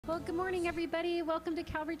Well, good morning, everybody. Welcome to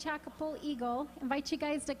Calvary Chapel Eagle. Invite you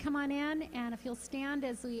guys to come on in, and if you'll stand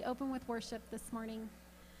as we open with worship this morning.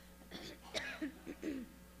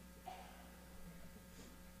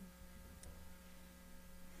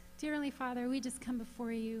 Dear Heavenly Father, we just come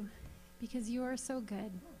before you because you are so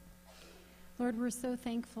good. Lord, we're so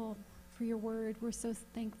thankful for your word. We're so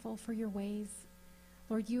thankful for your ways.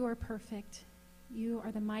 Lord, you are perfect. You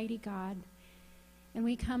are the mighty God. And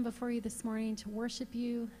we come before you this morning to worship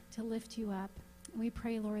you, to lift you up. And we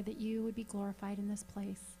pray, Lord, that you would be glorified in this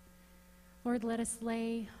place. Lord, let us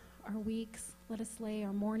lay our weeks, let us lay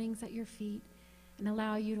our mornings at your feet and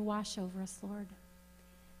allow you to wash over us, Lord,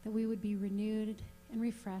 that we would be renewed and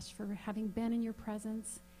refreshed for having been in your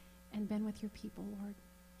presence and been with your people, Lord.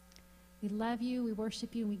 We love you, we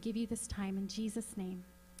worship you, and we give you this time in Jesus' name.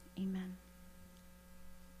 Amen.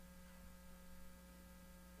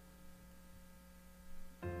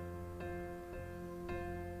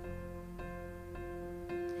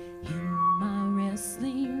 In my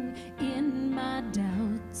wrestling, in my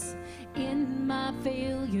doubts, in my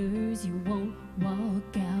failures, you won't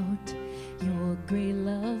walk out. Your great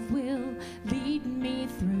love will lead me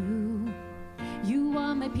through. You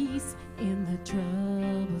are my peace in the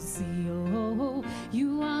troubled sea. Oh,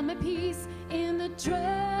 you are my peace in the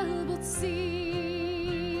troubled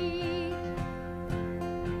sea.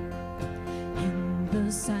 In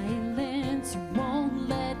the silence, you won't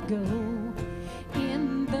let go.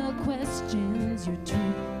 In the questions, your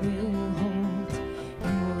truth will hold.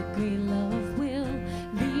 Your great love will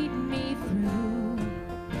lead me through.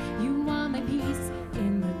 You are my peace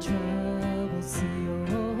in the troubled sea.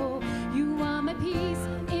 Oh, you are my peace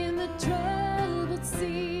in the troubled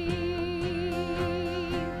sea.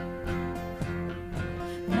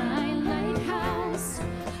 My lighthouse,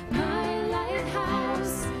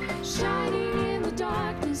 shining in the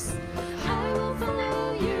darkness, I will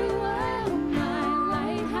follow you.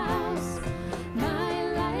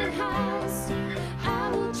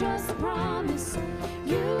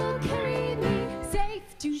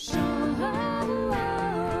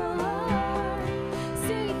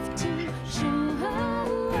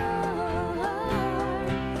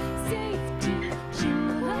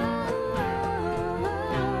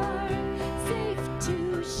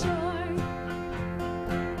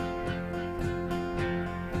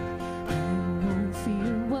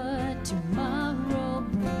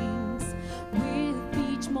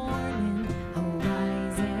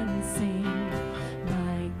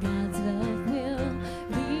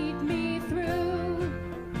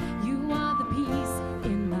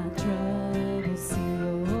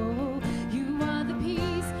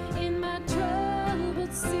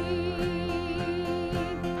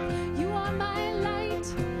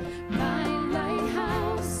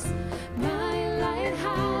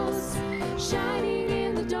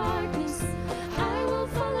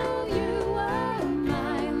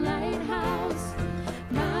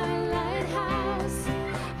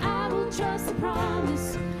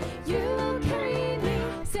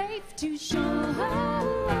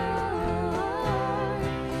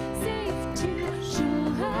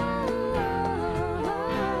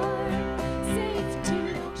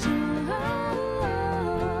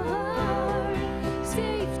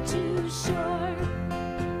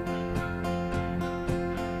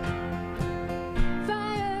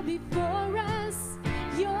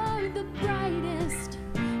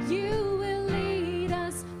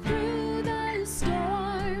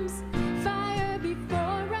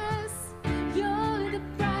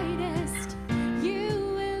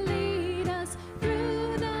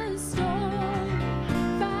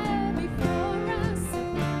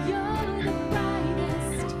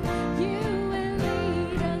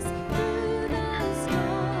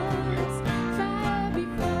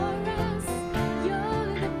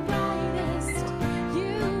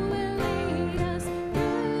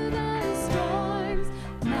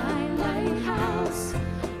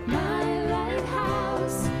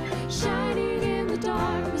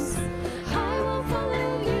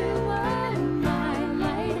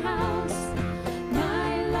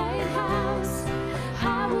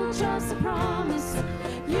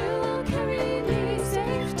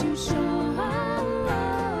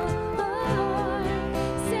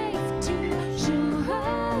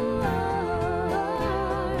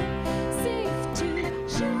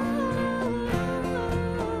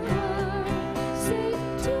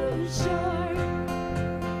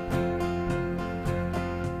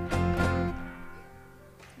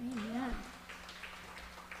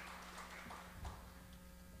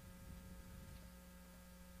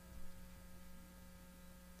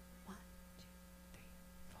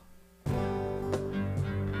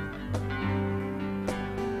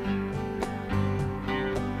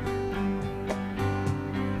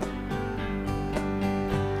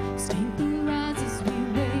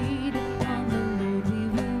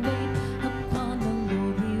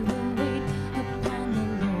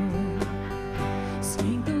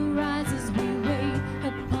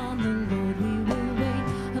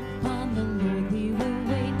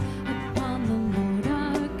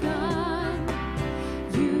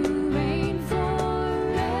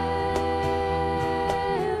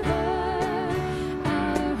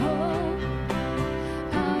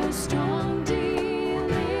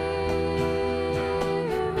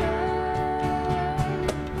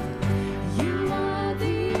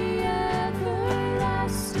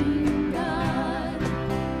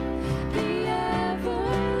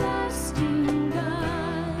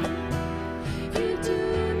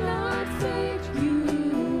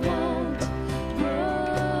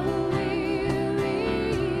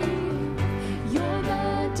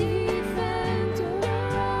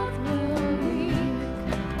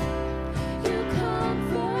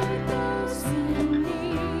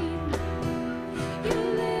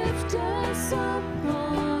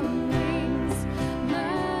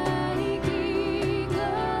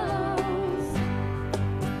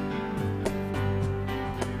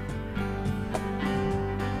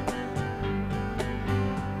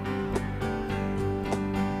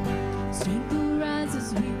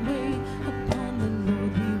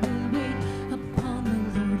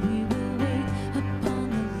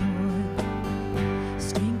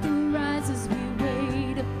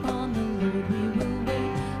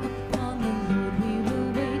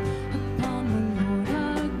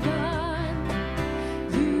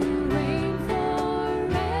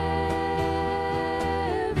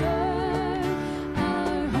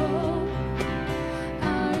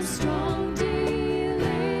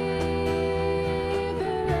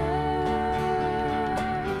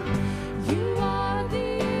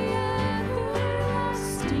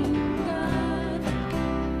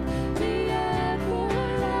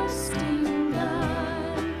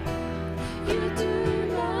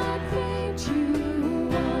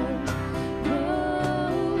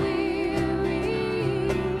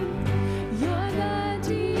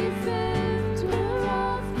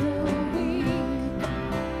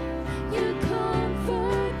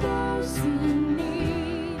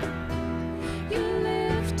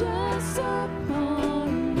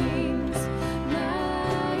 upon wings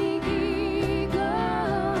like eagles.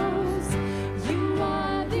 You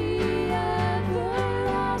are the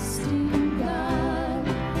everlasting God,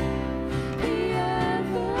 the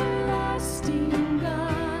everlasting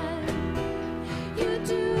God. You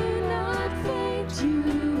do not faint, you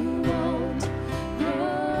won't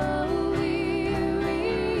grow weary.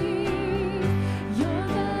 You're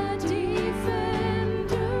the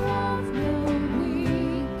defender of the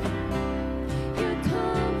weak. You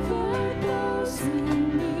comfort those in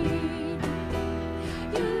need.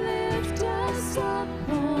 You lift us up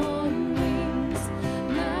on wings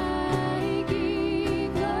like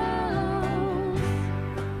eagles.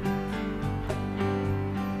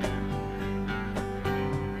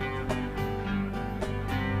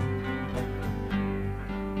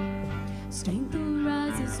 Strength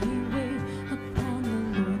arises, we wait upon the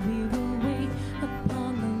Lord, we will wait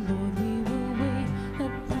upon the Lord, we will wait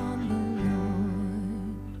upon the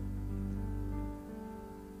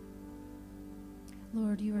Lord.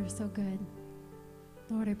 Lord, you are so good.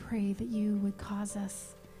 Lord, I pray that you would cause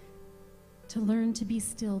us to learn to be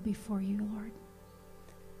still before you, Lord.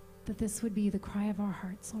 That this would be the cry of our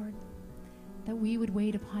hearts, Lord. That we would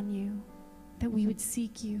wait upon you, that we would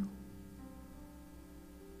seek you.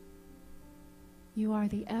 You are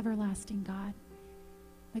the everlasting God,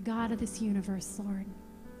 the God of this universe, Lord.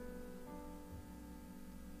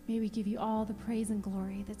 May we give you all the praise and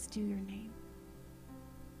glory that's due your name.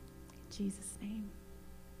 In Jesus' name.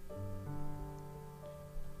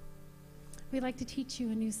 We'd like to teach you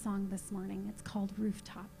a new song this morning. It's called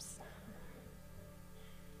Rooftops.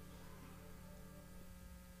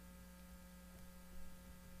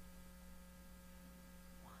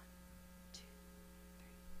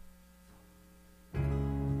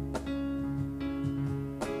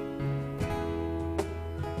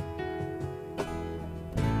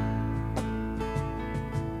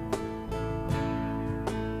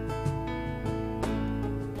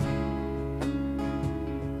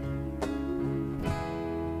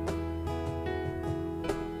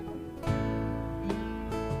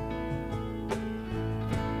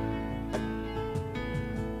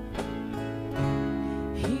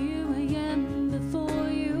 Here I am before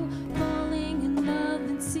you, falling in love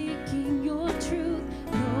and seeking your truth,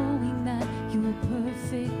 knowing that your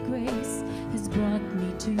perfect grace has brought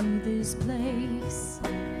me to this place.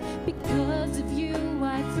 Because of you,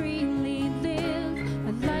 I freely live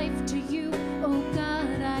a life to you, oh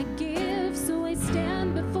God, I give. So I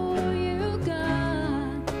stand before you,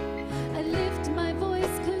 God. I lift my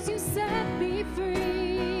voice 'cause you set me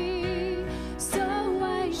free. So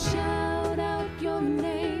I shout out your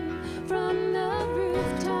name from the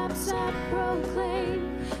rooftops. I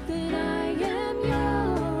proclaim that I am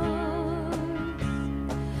yours.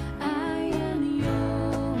 I am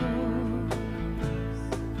yours.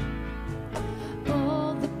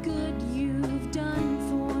 All the good you've done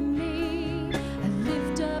for me,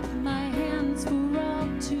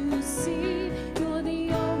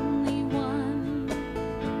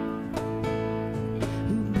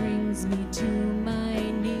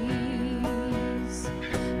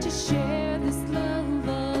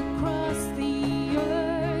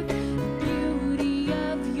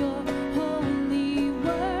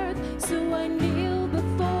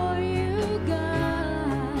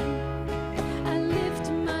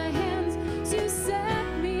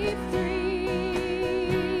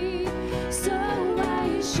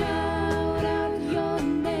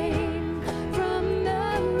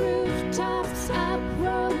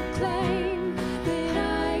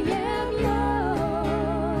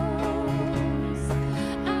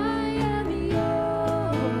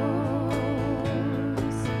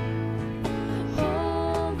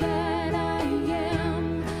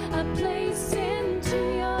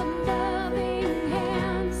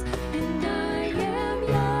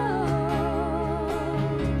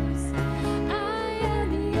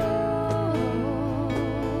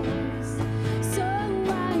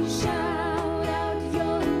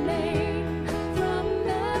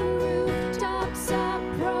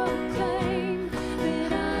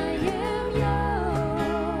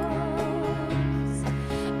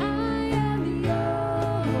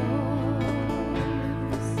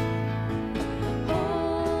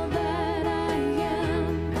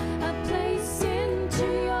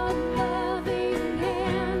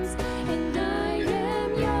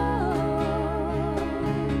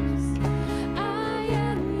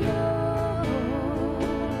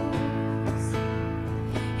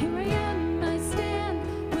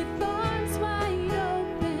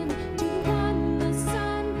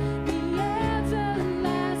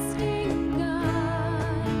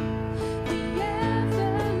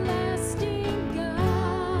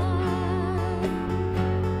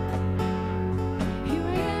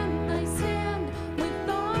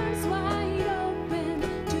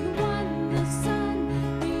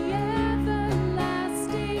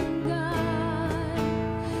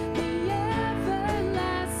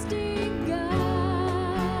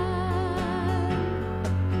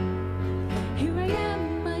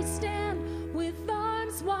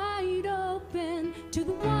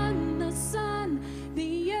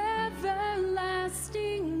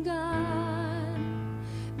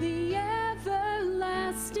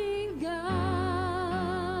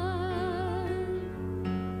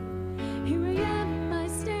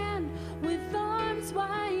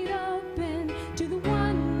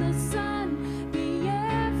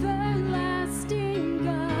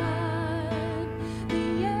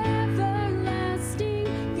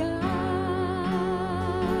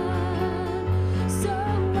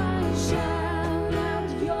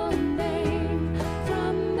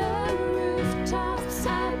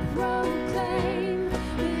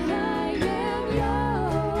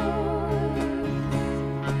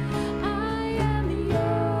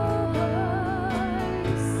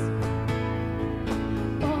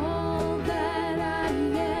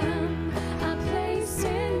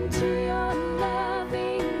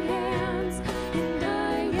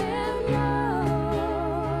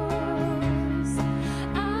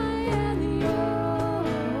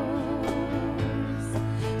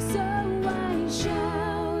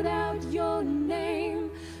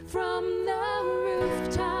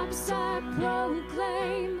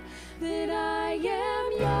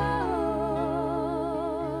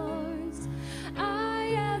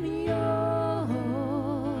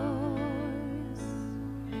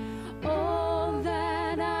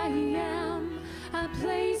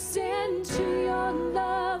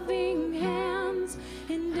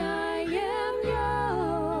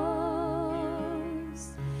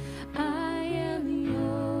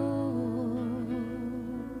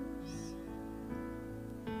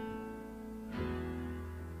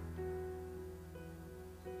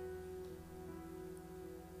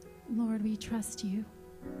 trust you.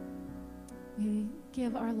 We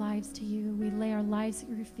give our lives to you. We lay our lives at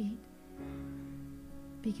your feet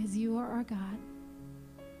because you are our God.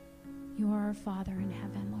 You are our Father in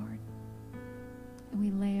heaven, Lord. And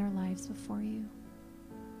we lay our lives before you.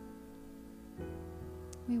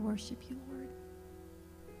 We worship you, Lord.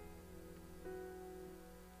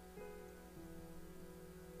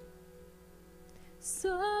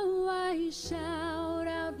 So I shout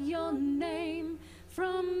out your name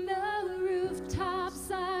from the rooftops.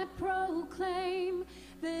 I proclaim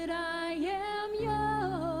that I am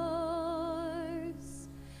yours.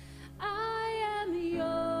 I am yours.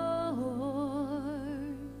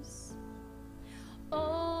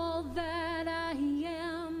 All that I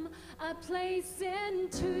am, I place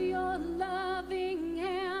into your loving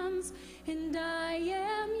hands, and I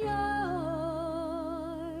am yours.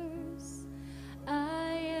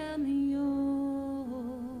 I am yours.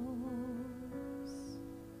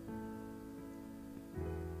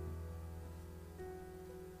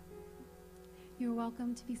 You're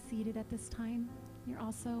welcome to be seated at this time. You're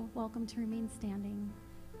also welcome to remain standing.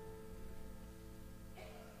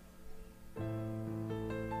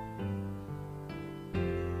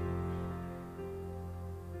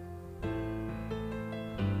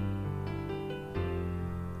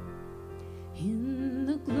 In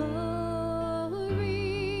the glory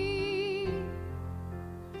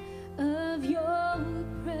of your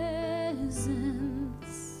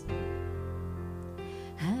presence,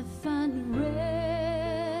 I find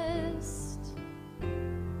rest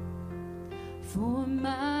for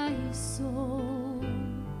my soul.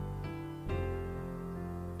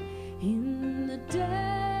 In the depths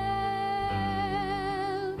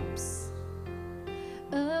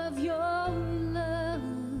of your love,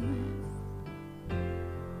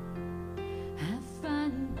 I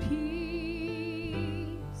find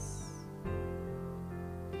peace,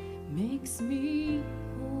 makes me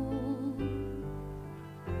whole.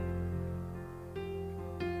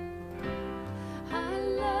 I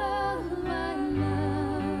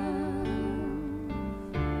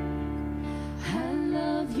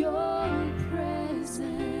love your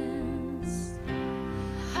presence.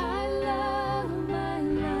 I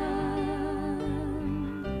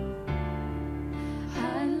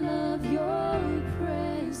love your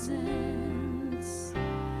presence.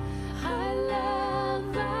 I love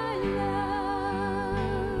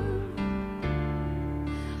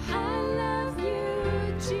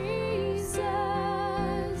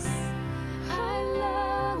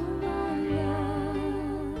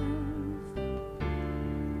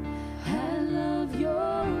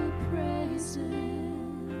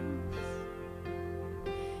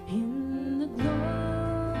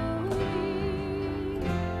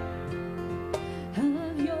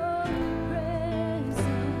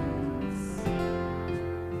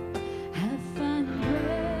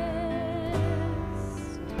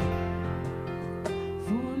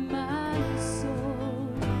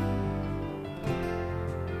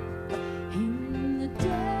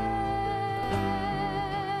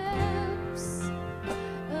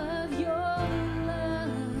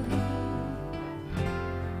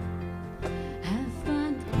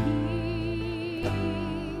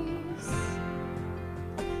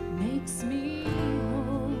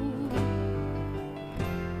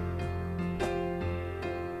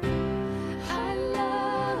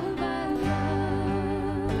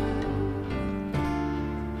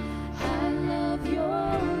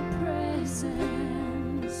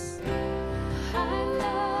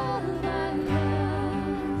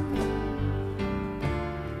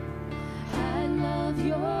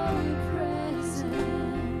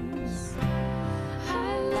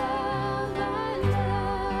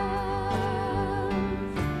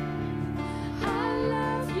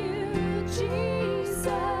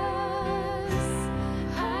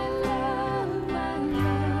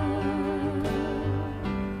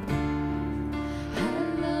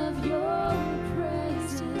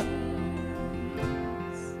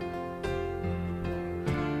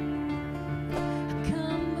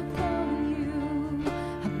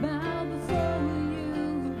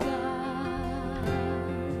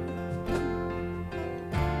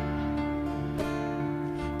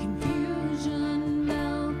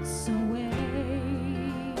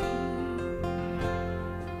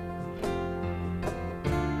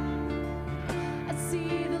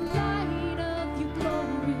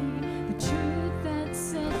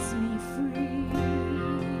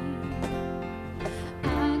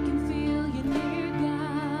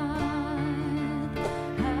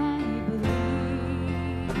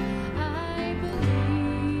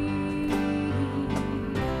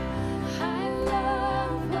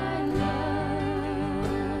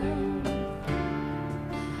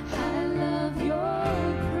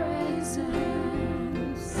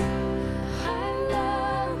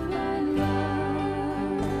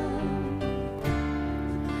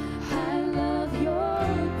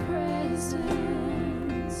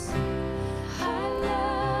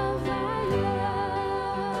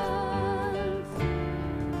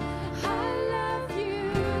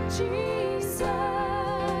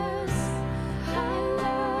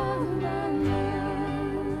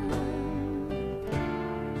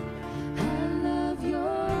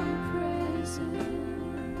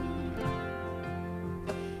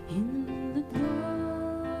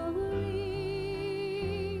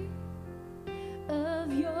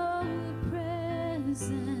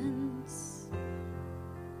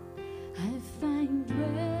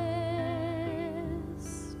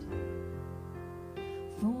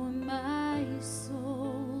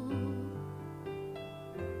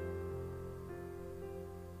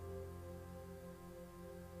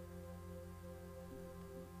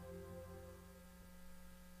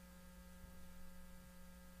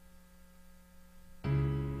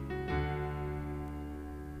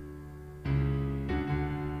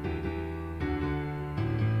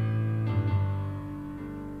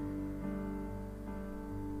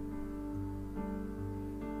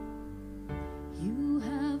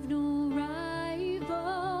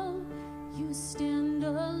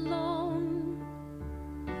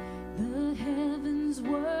nations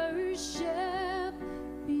worship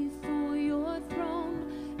before your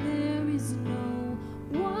throne. There is no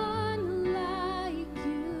one like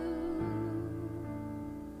you.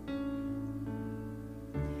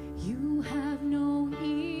 You have no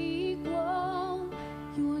equal.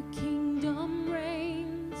 Your kingdom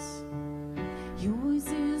reigns. Yours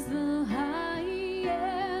is the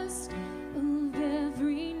highest of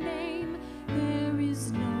every name. There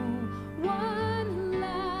is no one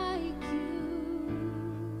like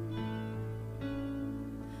you.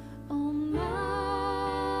 Almighty,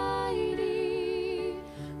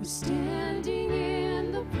 we're standing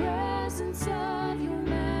in the presence of your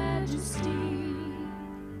majesty.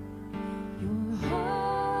 You're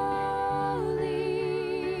holy.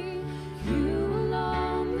 You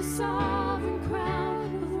alone, the sovereign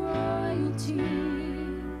crown of royalty.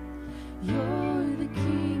 You're the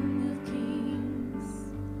King of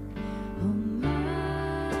Kings,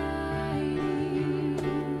 Almighty.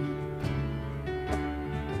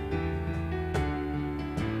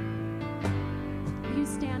 Will you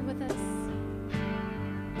stand with us?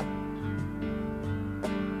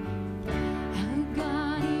 Our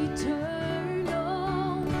God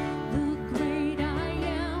eternal, the great I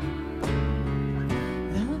am,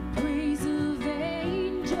 the praise of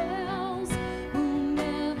angels will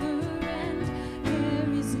never end.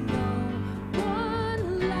 There is no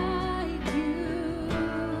one like you.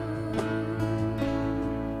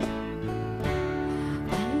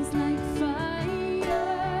 Eyes like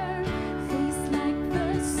fire, face like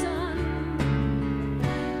the sun,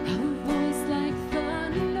 a voice like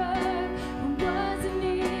thunder, who was and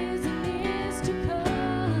is to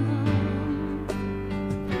come.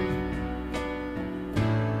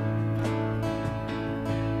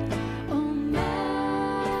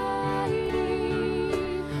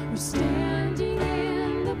 Almighty, we're standing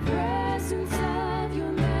in the presence of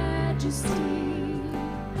your majesty.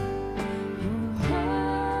 You're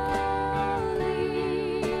holy.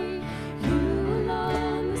 You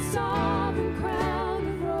alone, the sovereign crown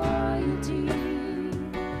of royalty.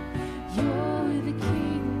 You're the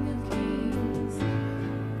King of Kings,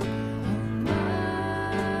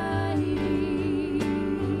 Almighty.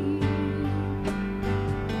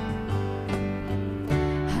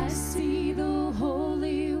 I see the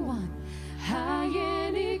Holy One, high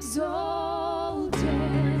and exalted.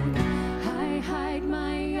 I hide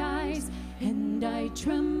my eyes and I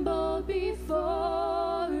tremble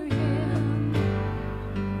before him.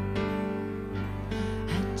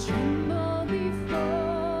 I tremble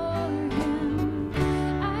before him.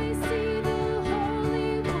 I see the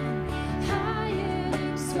Holy One, high and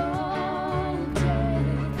exalted.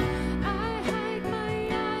 I hide my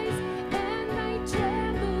eyes and I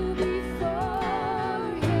tremble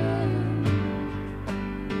before him.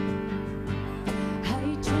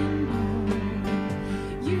 I tremble.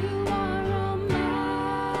 You are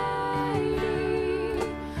almighty.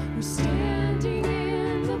 We're standing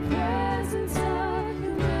in the presence of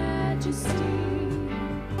your majesty.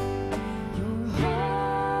 You're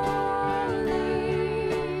holy.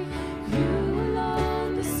 You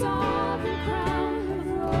alone, the sovereign crown of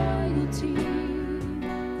royalty.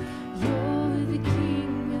 You're the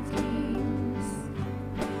King of Kings,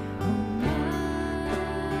 Almighty.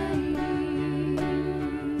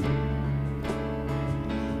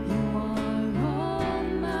 You are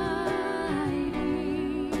almighty.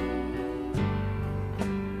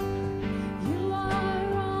 You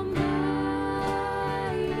are almighty.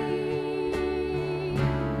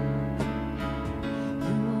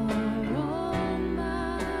 You are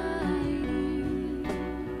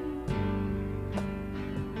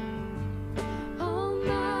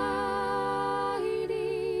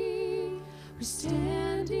almighty. We're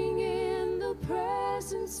standing in the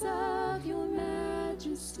presence of your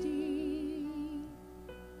majesty.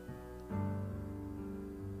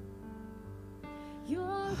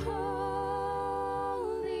 You're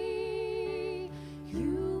holy.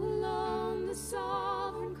 You alone, the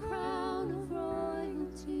sovereign crown of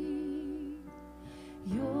royalty.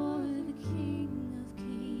 You're the King of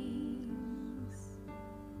Kings.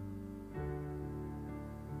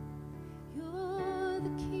 You're the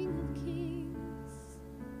King of Kings,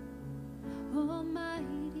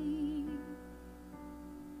 Almighty,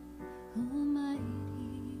 Almighty.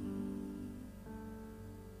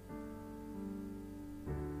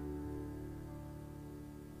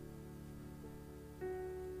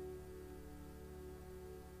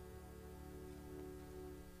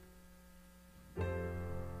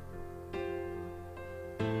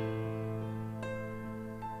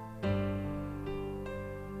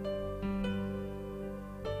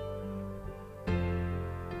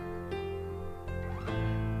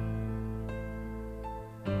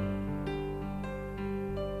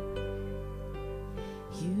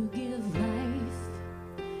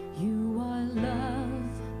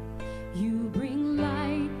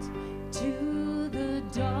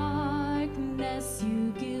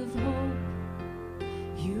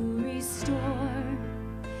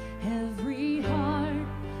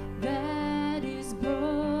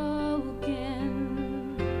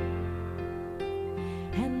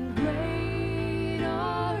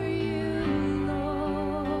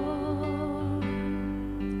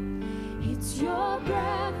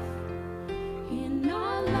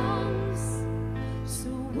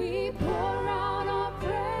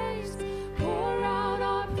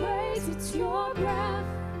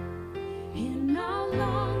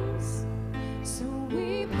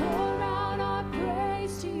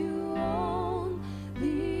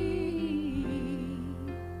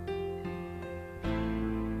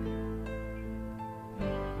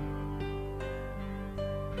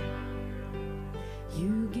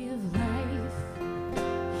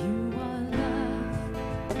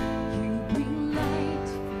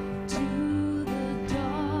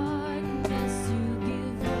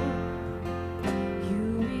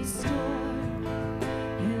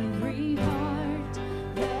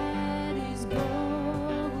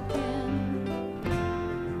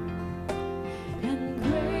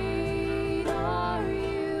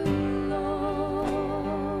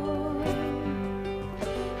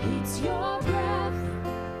 It's your breath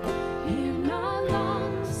in our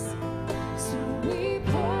lungs. So we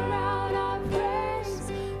pour out our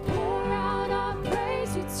praise, pour out our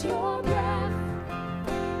praise. It's your breath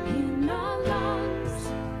in our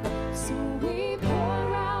lungs. So we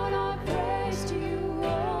pour out our praise to you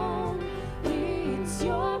only. It's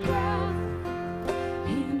your breath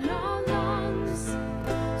in our lungs.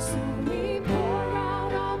 So we pour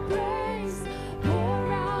out our praise,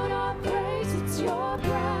 pour out our praise. It's your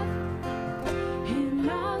breath in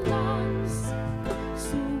our lungs.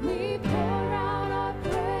 So we pour out our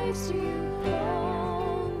praise to you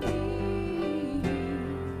only.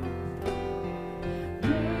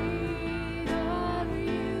 Great are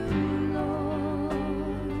you, Lord.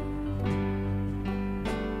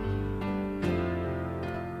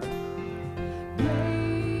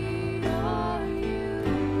 Great are you,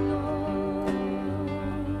 Lord.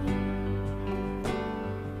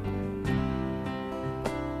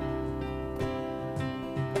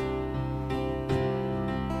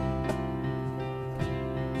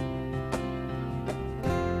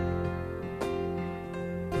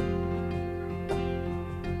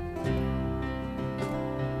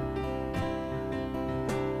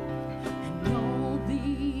 And all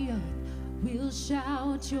the earth will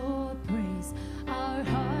shout your praise. Our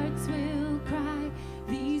hearts will cry,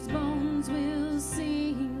 these bones will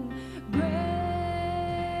sing. Great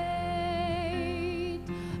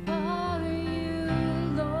are you,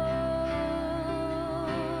 Lord.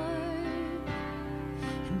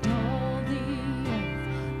 And all the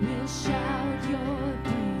earth will shout your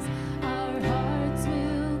praise. Our hearts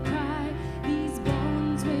will cry, these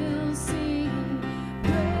bones will sing.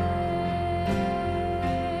 Great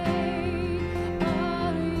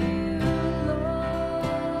are you, Lord.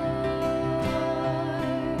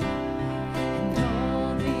 And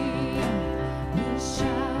all the earth will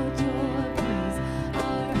shout your praise.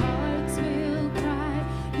 Our hearts will cry,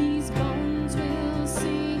 these bones will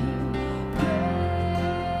sing. Great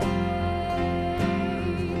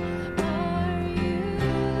are you,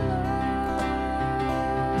 Lord.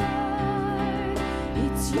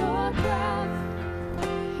 It's your breath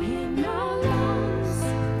in our lungs.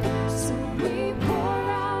 So we pour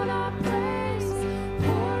out our praise,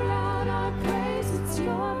 pour out our praise. It's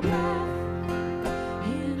your breath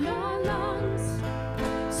in our lungs.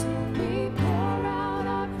 So we pour out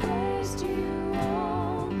our praise to you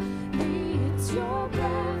only. It's your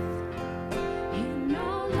breath in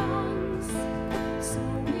our lungs.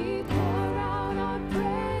 So we pour out our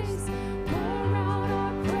praise, pour out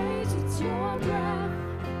our praise. It's your breath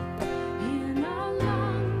in our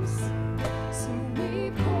lungs. So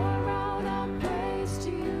we pour out our praise to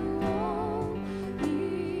you only.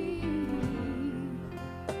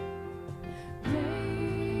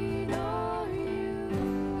 Great are you,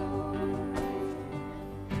 Lord.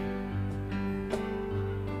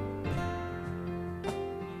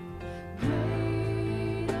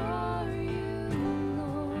 Great are you,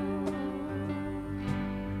 Lord.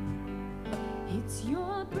 It's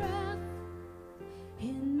your breath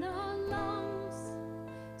in our lungs.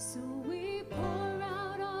 So we pour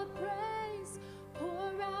out our praise,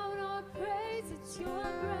 pour out our praise. It's your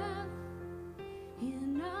breath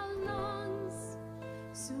in our lungs.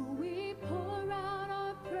 So we pour out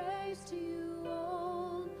our praise to you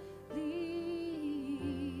only.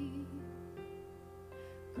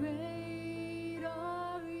 Great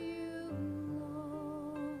are you,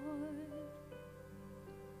 Lord.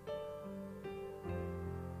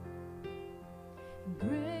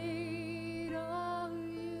 Great are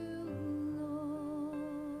you, Lord.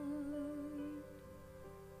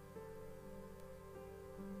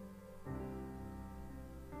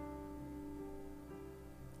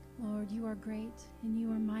 Lord, you are great and you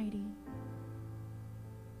are mighty.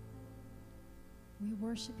 We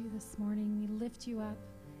worship you this morning. We lift you up.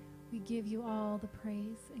 We give you all the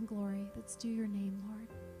praise and glory that's due your name, Lord.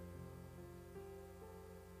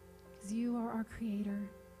 Because you are our creator.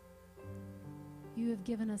 You have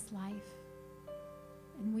given us life,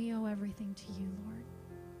 and we owe everything to you, Lord.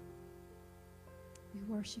 We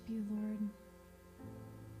worship you, Lord.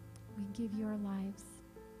 We give you our lives.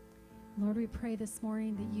 Lord, we pray this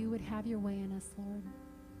morning that you would have your way in us, Lord.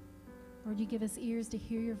 Lord, you give us ears to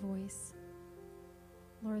hear your voice.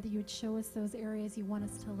 Lord, that you would show us those areas you want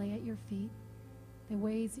us to lay at your feet, the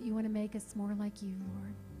ways that you want to make us more like you,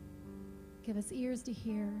 Lord. Give us ears to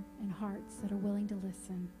hear and hearts that are willing to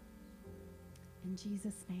listen. In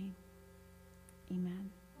Jesus' name,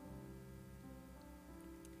 amen.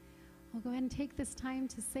 I'll go ahead and take this time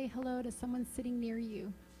to say hello to someone sitting near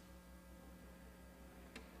you.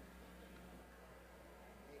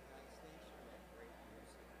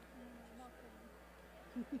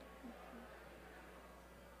 was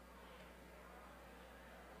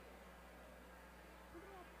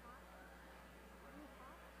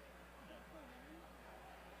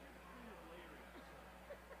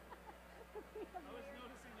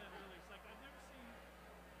noticing that earlier. It's like I've never seen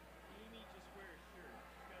Amy just wear a shirt.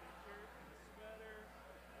 She's got a shirt and a sweater,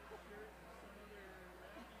 a shirt and some other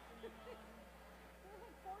wrappy thing on. It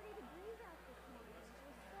was 40 degrees out this morning. It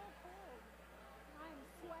was so cold. I'm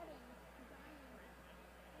sweating, dying.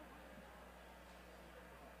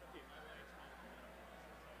 Okay, my wife's home.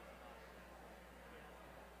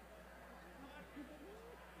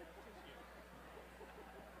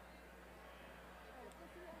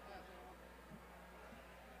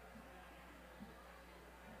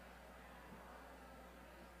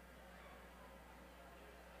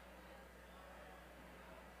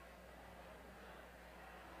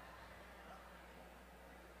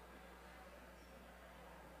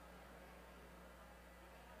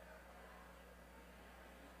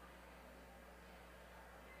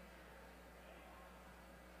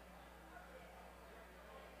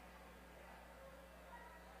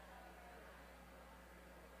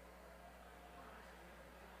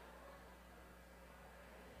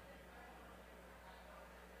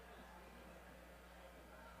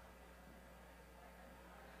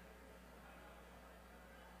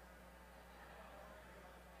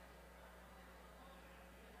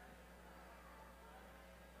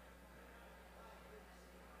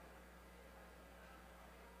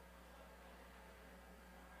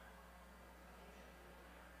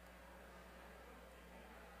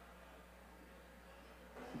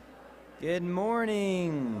 Good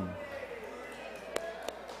morning.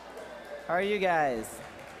 How are you guys?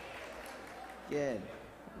 Good.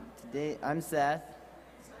 Today, I'm Seth,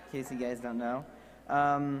 in case you guys don't know.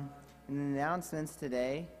 In the announcements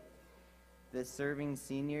today, the serving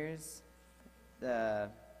seniors,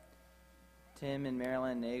 Tim and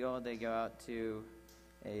Marilyn Nagel, they go out to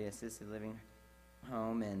a assisted living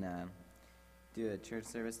home and do a church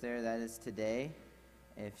service there. That is today.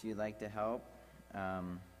 If you'd like to help,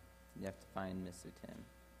 you have to find Mr. Tim,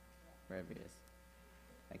 wherever he is.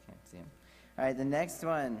 I can't see him. All right, the next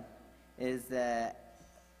one is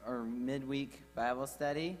our midweek Bible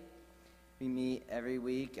study. We meet every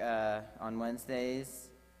week on Wednesdays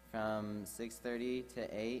from 6:30 to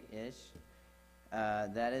 8-ish.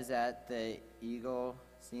 That is at the Eagle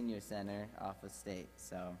Senior Center off of State.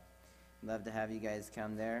 So, love to have you guys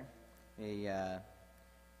come there. We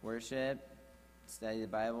worship, study the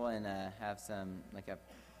Bible, and have some, like a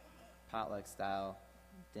potluck style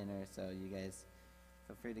dinner, so you guys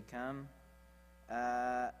feel free to come.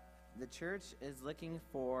 The church is looking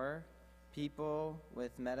for people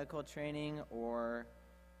with medical training or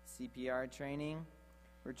CPR training.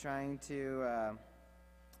 We're trying to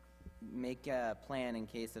make a plan in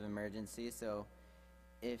case of emergency, so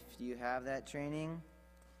if you have that training,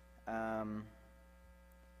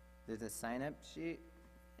 there's a sign-up sheet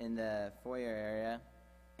in the foyer area,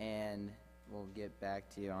 and we'll get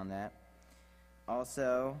back to you on that.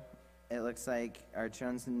 Also, it looks like our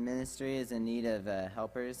chosen ministry is in need of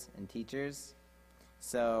helpers and teachers.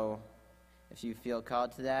 So, if you feel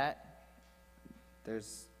called to that,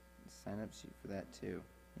 there's a sign-up sheet for that too.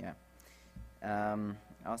 Yeah.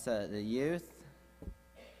 Also, the youth,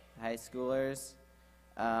 high schoolers,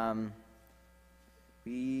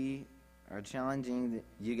 we are challenging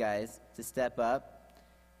you guys to step up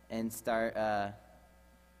and start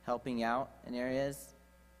helping out in areas.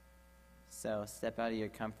 So step out of your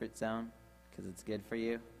comfort zone, because it's good for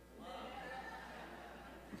you.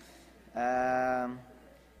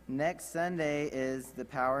 Next Sunday is the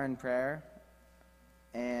Power in Prayer,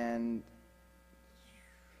 and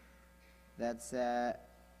that's out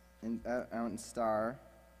in Star.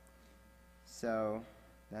 So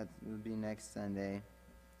that will be next Sunday.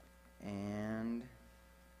 And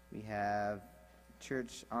we have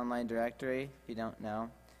church online directory. If you don't know,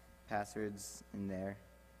 password's in there.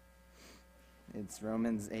 It's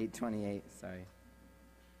Romans 8:28, sorry.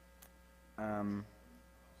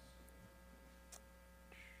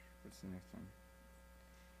 What's the next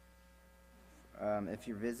one? If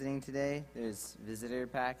you're visiting today, there's visitor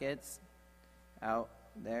packets out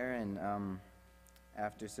there, and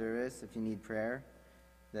after service, if you need prayer,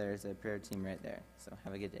 there's a prayer team right there. So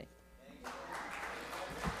have a good day.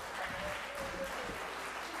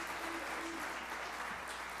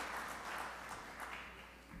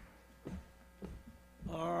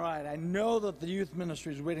 All right, I know that the youth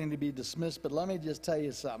ministry is waiting to be dismissed, but let me just tell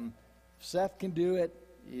you something. If Seth can do it,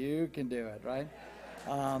 you can do it, right?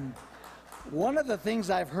 One of the things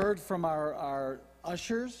I've heard from our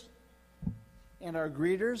ushers and our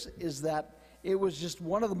greeters is that it was just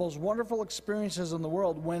one of the most wonderful experiences in the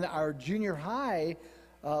world. When our junior high,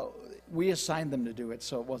 we assigned them to do it,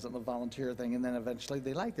 so it wasn't a volunteer thing, and then eventually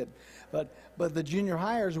they liked it. But the junior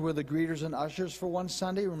hires were the greeters and ushers for one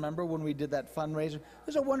Sunday. Remember when we did that fundraiser? It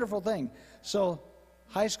was a wonderful thing. So,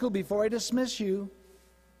 high school, before I dismiss you,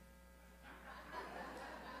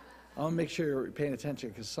 I want to make sure you're paying attention,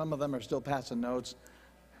 because some of them are still passing notes.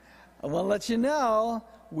 I want to let you know,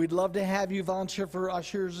 we'd love to have you volunteer for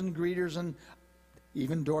ushers and greeters and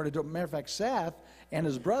even door-to-door. Matter of fact, Seth and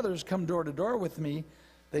his brothers come door-to-door with me.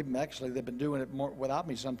 They've been doing it more without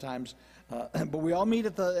me sometimes. But we all meet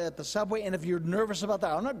at the subway, and if you're nervous about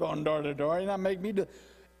that, I'm not going door-to-door. You're not making me do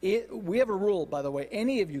it. We have a rule, by the way.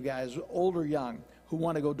 Any of you guys, old or young, who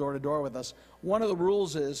want to go door-to-door with us, one of the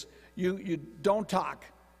rules is you don't talk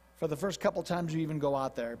for the first couple times you even go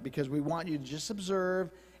out there, because we want you to just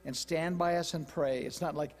observe and stand by us and pray. It's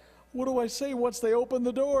not like, what do I say once they open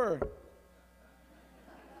the door?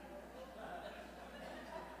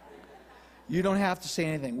 You don't have to say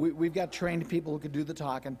anything. We've got trained people who can do the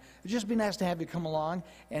talking. It'd just be nice to have you come along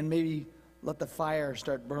and maybe let the fire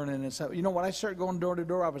start burning and stuff. You know, when I started going door to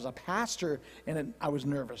door, I was a pastor, and I was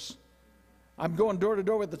nervous. I'm going door to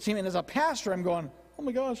door with the team, and as a pastor, I'm going, oh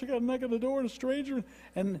my gosh, I got a knock on the door and a stranger.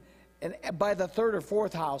 And by the third or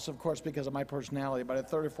fourth house, of course, because of my personality, by the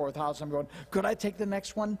third or fourth house, I'm going, could I take the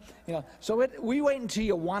next one? You know, so we wait until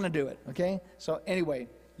you want to do it, okay? So anyway,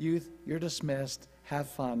 youth, you're dismissed. Have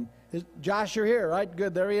fun. Josh, you're here, right?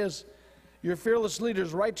 Good, there he is. Your fearless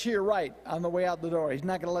leader's right to your right on the way out the door. He's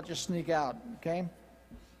not going to let you sneak out, okay?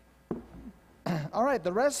 All right,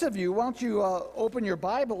 the rest of you, why don't you open your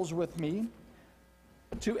Bibles with me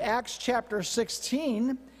to Acts chapter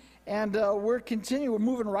 16. And we're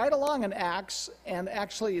moving right along in Acts, and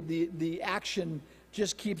actually the action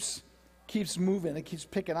just keeps moving. It keeps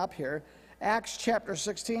picking up here. Acts chapter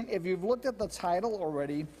 16, if you've looked at the title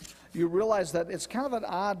already, you realize that it's kind of an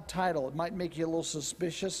odd title. It might make you a little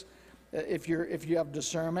suspicious if you have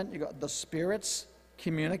discernment. You go, the spirits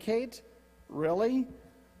communicate? Really?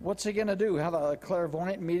 What's he going to do? Have a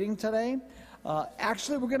clairvoyant meeting today?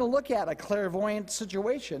 Actually, we're going to look at a clairvoyant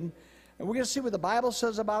situation, and we're going to see what the Bible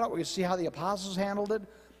says about it. We're going to see how the apostles handled it.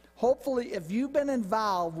 Hopefully, if you've been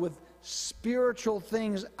involved with spiritual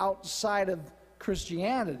things outside of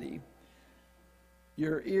Christianity,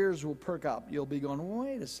 your ears will perk up. You'll be going,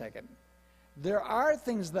 wait a second. There are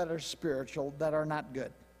things that are spiritual that are not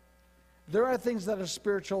good. There are things that are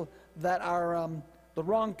spiritual that are the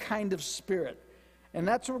wrong kind of spirit. And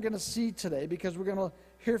that's what we're going to see today, because we're going to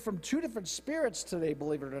hear from two different spirits today,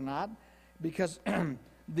 believe it or not, because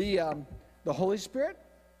the Holy Spirit,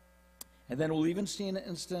 and then we'll even see an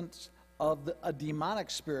instance of a demonic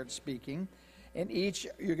spirit speaking. And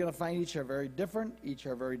you're going to find each are very different, each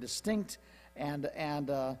are very distinct, and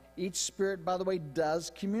each spirit, by the way,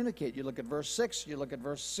 does communicate. You look at verse 6, you look at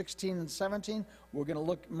verse 16 and 17. We're going to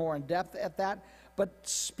look more in depth at that. But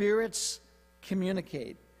spirits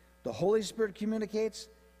communicate. The Holy Spirit communicates.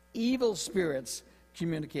 Evil spirits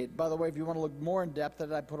communicate. By the way, if you want to look more in depth at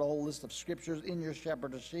it, I put a whole list of scriptures in your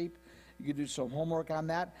Shepherd of Sheep. You can do some homework on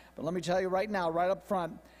that. But let me tell you right now, right up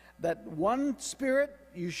front, that one spirit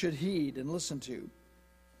you should heed and listen to.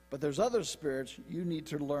 But there's other spirits you need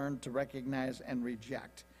to learn to recognize and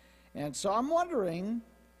reject. And so I'm wondering,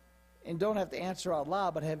 and don't have to answer out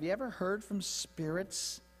loud, but have you ever heard from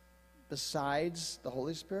spirits besides the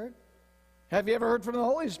Holy Spirit? Have you ever heard from the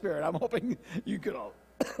Holy Spirit? I'm hoping you could all.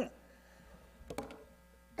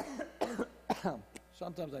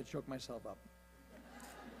 Sometimes I choke myself up.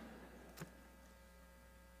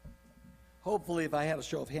 Hopefully, if I had a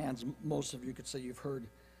show of hands, most of you could say you've heard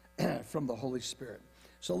from the Holy Spirit.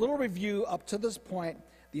 So a little review up to this point.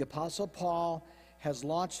 The Apostle Paul has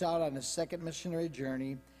launched out on his second missionary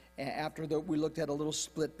journey. After we looked at a little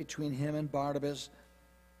split between him and Barnabas.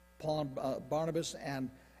 Barnabas and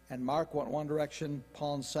Mark went one direction.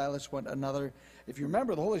 Paul and Silas went another. If you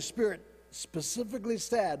remember, the Holy Spirit specifically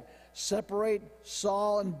said, separate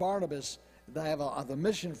Saul and Barnabas. They have a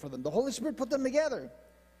mission for them. The Holy Spirit put them together.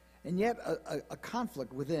 And yet a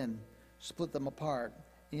conflict within split them apart.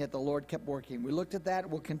 And yet the Lord kept working. We looked at that.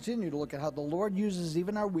 We'll continue to look at how the Lord uses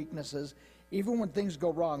even our weaknesses. Even when things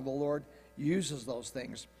go wrong, the Lord uses those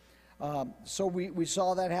things. So we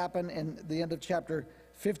saw that happen in the end of chapter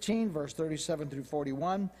 15, verse 37 through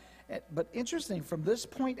 41. But interesting, from this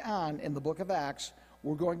point on in the book of Acts,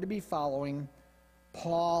 we're going to be following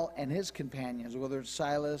Paul and his companions, whether it's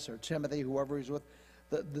Silas or Timothy, whoever he's with.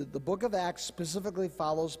 The book of Acts specifically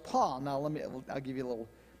follows Paul. Now, I'll give you a little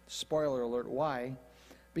spoiler alert. Why?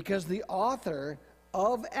 Because the author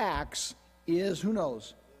of Acts is, who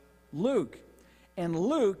knows? Luke. And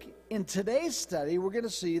Luke, in today's study, we're going to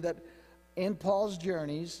see that in Paul's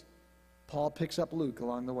journeys, Paul picks up Luke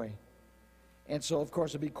along the way. And so, of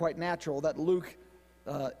course, it'd be quite natural that Luke,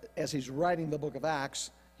 as he's writing the book of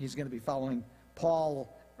Acts, he's going to be following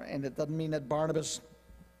Paul, and it doesn't mean that Barnabas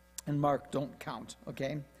and Mark don't count,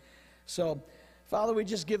 okay? So, Father, we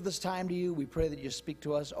just give this time to you. We pray that you speak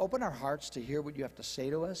to us. Open our hearts to hear what you have to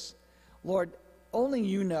say to us. Lord, only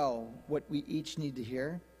you know what we each need to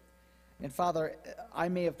hear. And Father, I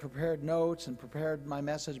may have prepared notes and prepared my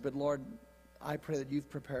message, but Lord, I pray that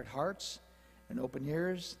you've prepared hearts and open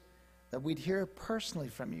ears, that we'd hear personally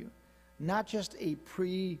from you, not just a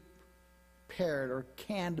prepared or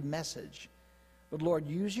canned message, but Lord,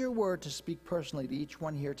 use your word to speak personally to each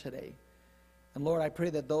one here today. And Lord, I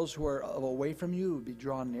pray that those who are away from you would be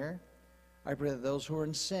drawn near. I pray that those who are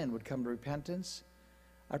in sin would come to repentance.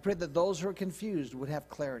 I pray that those who are confused would have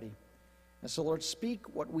clarity. And so, Lord,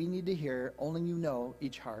 speak what we need to hear. Only you know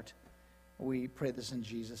each heart. We pray this in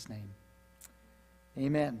Jesus' name.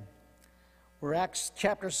 Amen. We're Acts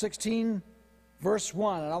chapter 16, verse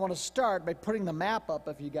 1. And I want to start by putting the map up,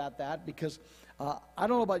 if you got that, because I don't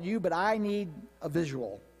know about you, but I need a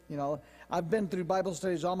visual. You know, I've been through Bible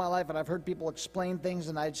studies all my life, and I've heard people explain things,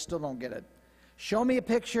 and I still don't get it. Show me a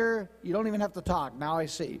picture. You don't even have to talk. Now I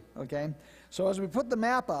see, okay? So as we put the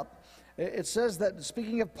map up, it says that,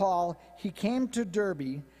 speaking of Paul, he came to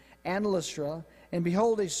Derbe and Lystra, and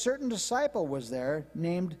behold, a certain disciple was there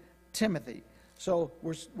named Timothy. So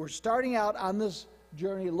we're starting out on this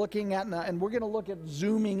journey looking at, and we're going to look at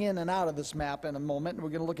zooming in and out of this map in a moment, and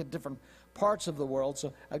we're going to look at different parts of the world.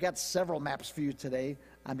 So I've got several maps for you today.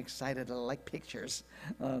 I'm excited. I like pictures.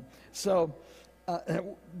 Remember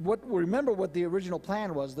what the original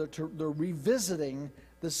plan was. They're revisiting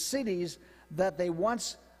the cities that they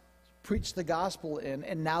once preached the gospel in,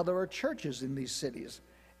 and now there are churches in these cities.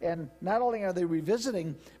 And not only are they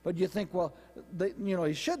revisiting, but you think, well,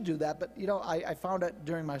 he should do that. But, I found out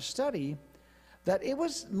during my study that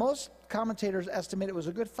most commentators estimate it was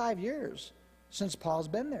a good 5 years since Paul's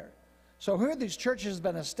been there. So here these churches have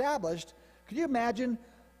been established. Could you imagine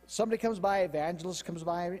somebody comes by, evangelist comes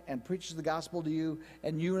by and preaches the gospel to you,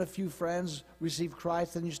 and you and a few friends receive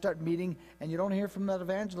Christ, and you start meeting, and you don't hear from that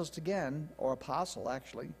evangelist again, or apostle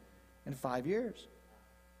actually, in 5 years.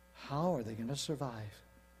 How are they going to survive?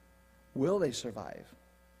 Will they survive?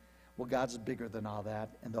 Well, God's bigger than all that,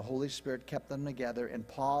 and the Holy Spirit kept them together, and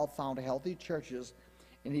Paul found healthy churches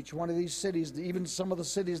in each one of these cities. Even some of the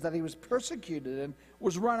cities that he was persecuted in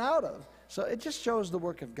was run out of. So it just shows the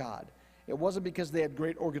work of God. It wasn't because they had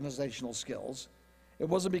great organizational skills. It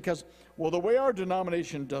wasn't because, well, the way our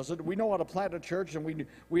denomination does it, we know how to plant a church, and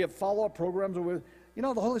we have follow-up programs. The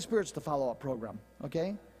Holy Spirit's the follow-up program,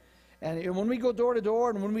 okay? And when we go door to door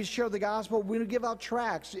and when we share the gospel, we give out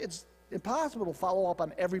tracts. It's impossible to follow up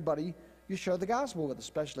on everybody you share the gospel with,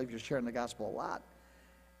 especially if you're sharing the gospel a lot.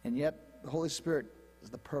 And yet, the Holy Spirit is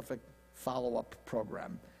the perfect follow-up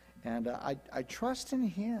program. And I trust in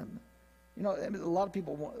Him. A lot of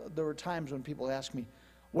people, there were times when people ask me,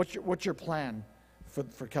 what's your plan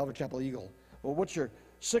for Calvary Chapel Eagle? Well, what's your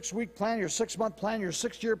 6-week plan, your 6-month plan, your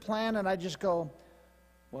 6-year plan? And I just go,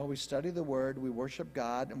 well, we study the Word, we worship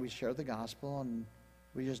God, and we share the gospel, and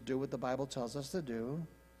we just do what the Bible tells us to do.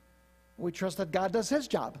 We trust that God does His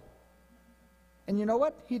job. And you know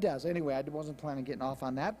what? He does. Anyway, I wasn't planning on getting off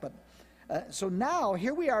on that, but so now,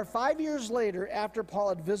 here we are 5 years later after Paul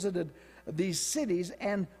had visited these cities,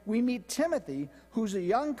 and we meet Timothy, who's a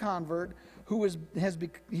young convert,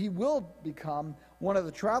 he will become one of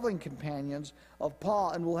the traveling companions of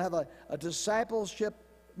Paul, and will have a discipleship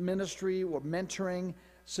ministry or mentoring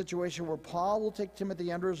situation where Paul will take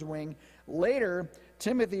Timothy under his wing. Later,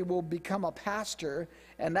 Timothy will become a pastor,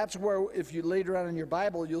 and that's where, if you later on in your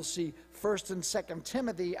Bible, you'll see 1st and 2nd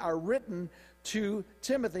Timothy are written to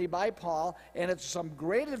Timothy by Paul, and it's some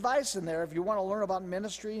great advice in there if you want to learn about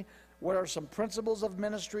ministry. What are some principles of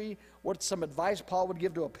ministry? What's some advice Paul would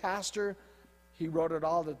give to a pastor? He wrote it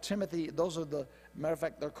all to Timothy. Those are matter of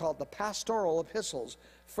fact, they're called the pastoral epistles,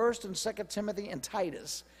 1st and 2nd Timothy and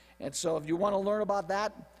Titus. And so if you want to learn about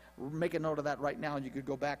that, make a note of that right now, and you could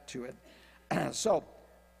go back to it. So,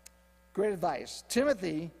 great advice.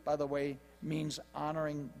 Timothy, by the way, means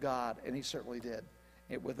honoring God, and he certainly did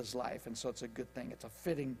it with his life, and so it's a good thing. It's a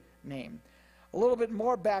fitting name. A little bit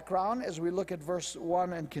more background as we look at verse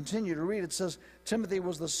 1 and continue to read. It says, Timothy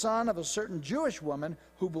was the son of a certain Jewish woman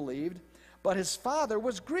who believed, but his father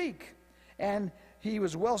was Greek, and he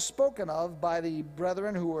was well spoken of by the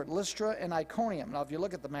brethren who were at Lystra and Iconium. Now, if you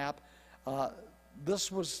look at the map,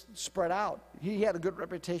 this was spread out. He had a good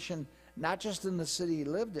reputation, not just in the city he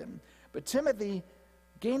lived in, but Timothy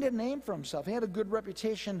gained a name for himself. He had a good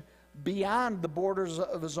reputation beyond the borders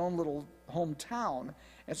of his own little hometown.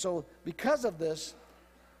 And so because of this,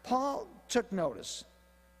 Paul took notice.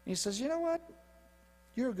 He says, you know what?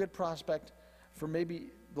 You're a good prospect for maybe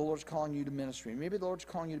the Lord's calling you to ministry. Maybe the Lord's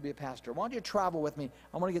calling you to be a pastor. Why don't you travel with me?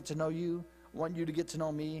 I want to get to know you. I want you to get to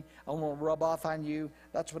know me. I want to rub off on you.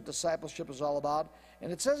 That's what discipleship is all about.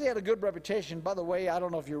 And it says he had a good reputation. By the way, I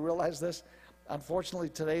don't know if you realize this. Unfortunately,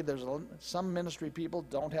 today, some ministry people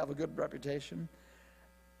don't have a good reputation.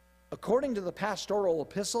 According to the pastoral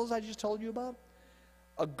epistles I just told you about,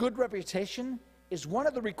 a good reputation is one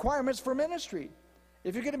of the requirements for ministry.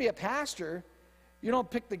 If you're going to be a pastor, you don't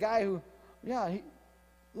pick the guy who,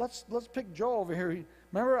 let's pick Joe over here.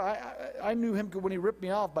 Remember, I knew him when he ripped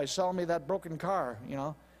me off by selling me that broken car, you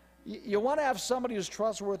know. You want to have somebody who's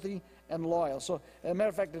trustworthy and loyal. So, as a matter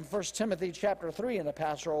of fact, in 1 Timothy chapter 3 in the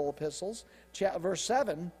pastoral epistles, verse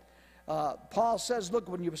 7, Paul says, look,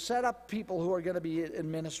 when you set up people who are going to be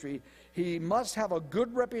in ministry, he must have a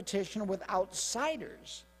good reputation with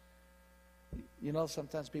outsiders. You know,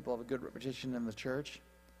 sometimes people have a good reputation in the church,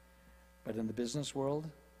 but in the business world,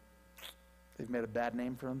 they've made a bad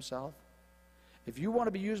name for themselves. If you want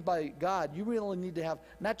to be used by God, you really need to have,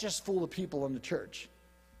 not just fool the people in the church.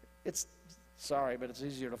 Sorry, but it's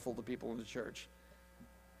easier to fool the people in the church.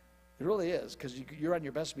 It really is, because you're on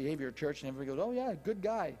your best behavior at church, and everybody goes, oh yeah, good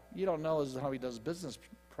guy. You don't know how he does business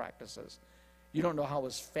practices. You don't know how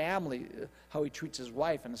his family, how he treats his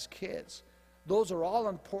wife and his kids. Those are all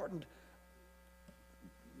important.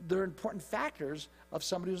 They're important factors of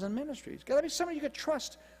somebody who's in ministry. It's got to be somebody you can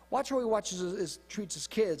trust. Watch how he treats his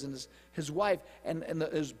kids and his wife and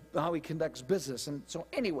how he conducts business. And so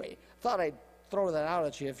anyway, thought I'd throw that out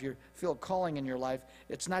at you if you feel calling in your life.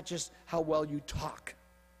 It's not just how well you talk.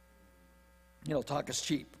 You know, talk is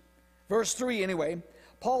cheap. Verse 3 anyway,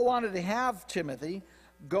 Paul wanted to have Timothy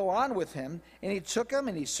go on with him, and he took him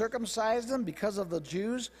and he circumcised him because of the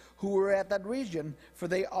Jews who were at that region, for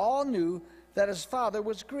they all knew that his father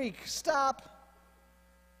was Greek. Stop.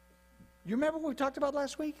 You remember what we talked about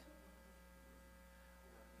last week?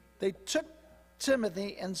 They took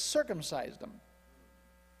Timothy and circumcised him.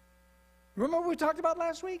 Remember what we talked about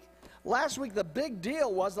last week? Last week, the big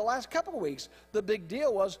deal was, the last couple of weeks, the big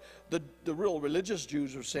deal was the real religious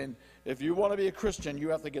Jews were saying, if you want to be a Christian, you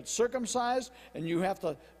have to get circumcised, and you have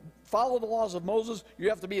to follow the laws of Moses. You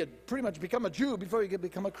have to pretty much become a Jew before you can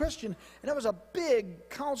become a Christian. And it was a big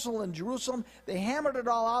council in Jerusalem. They hammered it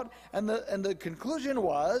all out, and the conclusion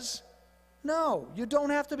was, no, you don't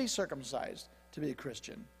have to be circumcised to be a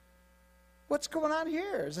Christian. What's going on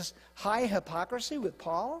here? Is this high hypocrisy with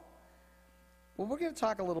Paul? Well, we're going to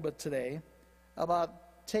talk a little bit today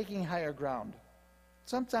about taking higher ground.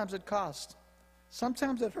 Sometimes it costs.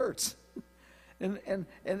 Sometimes it hurts. and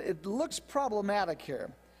it looks problematic here.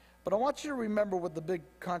 But I want you to remember what the big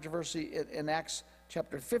controversy in Acts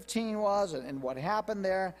chapter 15 was and what happened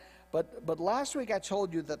there. But last week I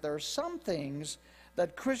told you that there are some things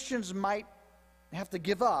that Christians might have to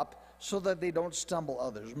give up so that they don't stumble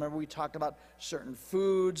others. Remember, we talked about certain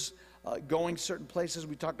foods, going certain places.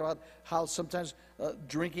 We talked about how sometimes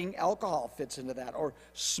drinking alcohol fits into that, or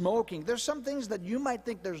smoking. There's some things that you might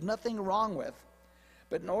think there's nothing wrong with,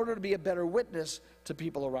 but in order to be a better witness to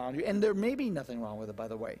people around you, and there may be nothing wrong with it, by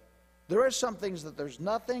the way. There are some things that there's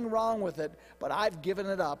nothing wrong with it, but I've given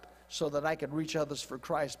it up so that I could reach others for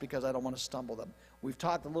Christ because I don't want to stumble them. We've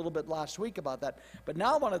talked a little bit last week about that, but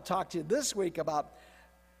now I want to talk to you this week about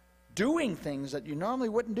doing things that you normally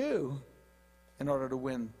wouldn't do in order to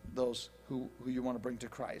win those who you want to bring to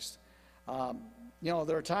Christ. You know,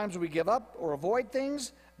 there are times we give up or avoid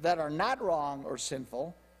things that are not wrong or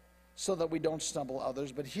sinful so that we don't stumble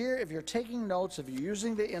others. But here, if you're taking notes, if you're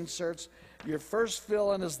using the inserts, your first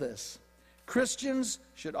fill-in is this. Christians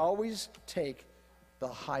should always take the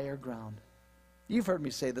higher ground. You've heard me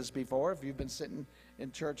say this before if you've been sitting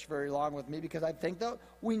in church very long with me, because I think that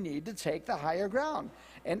we need to take the higher ground.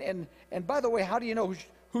 And by the way, how do you know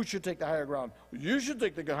who should take the higher ground? You should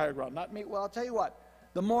take the higher ground, not me. Well, I'll tell you what,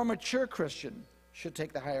 the more mature Christian should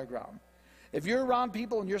take the higher ground. If you're around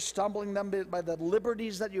people and you're stumbling them by the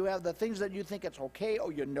liberties that you have, the things that you think it's okay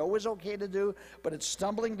or you know is okay to do, but it's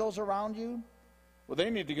stumbling those around you, well, they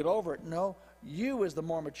need to get over it. No, you as the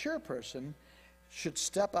more mature person should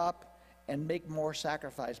step up and make more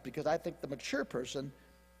sacrifice, because I think the mature person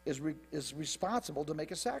is responsible to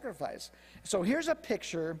make a sacrifice. So here's a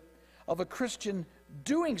picture of a Christian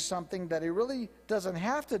doing something that he really doesn't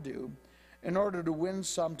have to do in order to win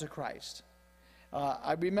some to Christ.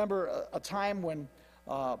 I remember a time when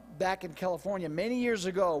back in California many years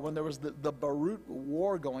ago when there was the Beirut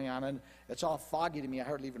War going on, and it's all foggy to me. I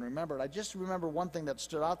hardly even remember it. I just remember one thing that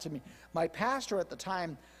stood out to me. My pastor at the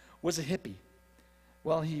time was a hippie.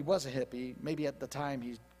 Well, he was a hippie. Maybe at the time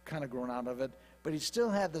he's kind of grown out of it, but he still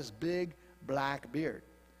had this big black beard.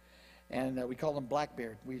 And we called him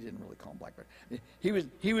Blackbeard. We didn't really call him Blackbeard.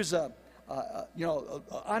 He was a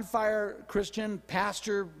on fire Christian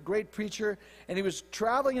pastor, great preacher, and he was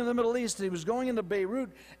traveling in the Middle East, and he was going into Beirut,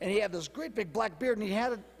 and he had this great big black beard, and he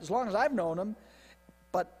had it as long as I've known him.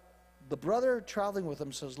 But the brother traveling with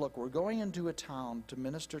him says, look, we're going into a town to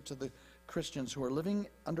minister to the Christians who are living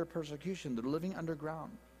under persecution. They're living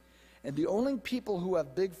underground. And the only people who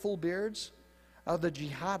have big full beards are the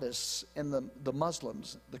jihadists and the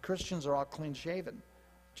Muslims. The Christians are all clean shaven.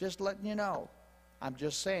 Just letting you know. I'm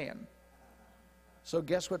just saying. So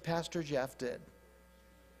guess what Pastor Jeff did?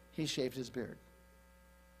 He shaved his beard.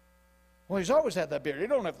 Well, he's always had that beard. You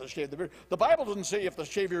don't have to shave the beard. The Bible doesn't say you have to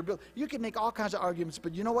shave your beard. You can make all kinds of arguments,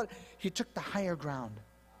 but you know what? He took the higher ground.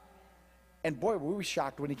 And boy, were we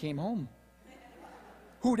shocked when he came home.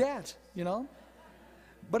 Who dat? You know?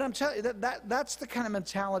 But I'm telling you, that's the kind of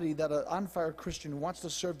mentality that an on-fire Christian who wants to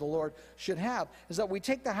serve the Lord should have, is that we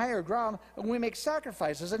take the higher ground and we make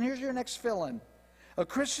sacrifices. And here's your next fill-in. A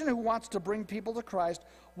Christian who wants to bring people to Christ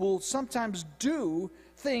will sometimes do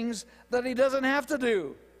things that he doesn't have to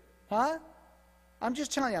do. Huh? I'm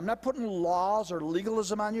just telling you, I'm not putting laws or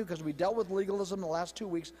legalism on you, because we dealt with legalism the last 2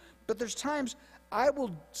 weeks. But there's times I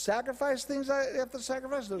will sacrifice things I have to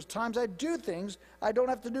sacrifice. There's times I do things I don't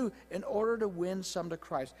have to do in order to win some to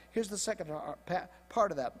Christ. Here's the second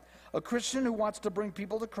part of that. A Christian who wants to bring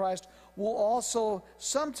people to Christ will also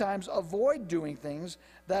sometimes avoid doing things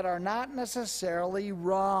that are not necessarily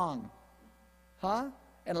wrong. Huh?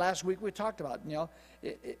 And last week we talked about,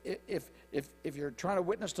 if you're trying to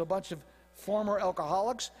witness to a bunch of former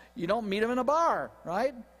alcoholics, you don't meet them in a bar,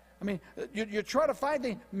 right? I mean, you're trying to find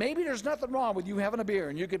things. Maybe there's nothing wrong with you having a beer,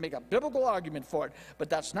 and you could make a biblical argument for it, but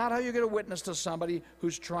that's not how you're going to witness to somebody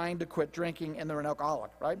who's trying to quit drinking and they're an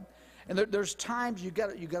alcoholic, right? And there's times you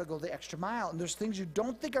got to go the extra mile, and there's things you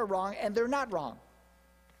don't think are wrong, and they're not wrong.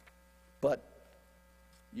 But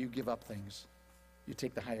you give up things. You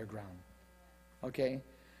take the higher ground. Okay?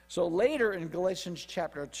 So later in Galatians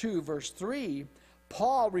chapter 2, verse 3,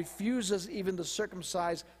 Paul refuses even to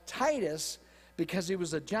circumcise Titus because he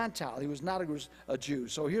was a Gentile. He was not a Jew.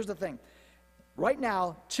 So here's the thing. Right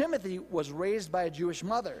now, Timothy was raised by a Jewish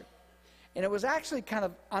mother. And it was actually kind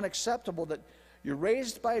of unacceptable that you're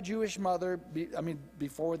raised by a Jewish mother,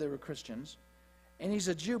 before they were Christians, and he's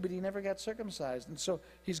a Jew, but he never got circumcised. And so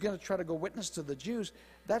he's going to try to go witness to the Jews.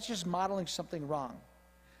 That's just modeling something wrong.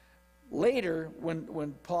 Later,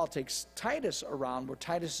 when Paul takes Titus around, where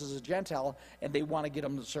Titus is a Gentile, and they want to get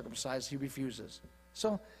him to circumcise, he refuses.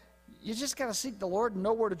 So you just got to seek the Lord and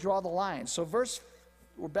know where to draw the line. So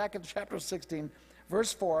we're back in chapter 16,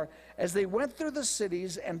 verse 4. As they went through the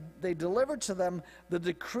cities, and they delivered to them the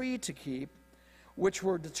decree to keep, which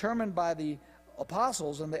were determined by the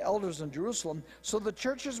apostles and the elders in Jerusalem. So the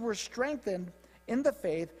churches were strengthened in the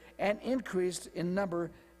faith and increased in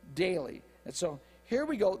number daily. And so here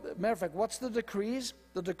we go. Matter of fact, what's the decrees?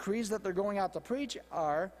 The decrees that they're going out to preach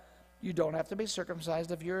are, you don't have to be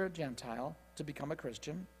circumcised if you're a Gentile to become a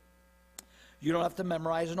Christian. You don't have to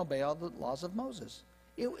memorize and obey all the laws of Moses.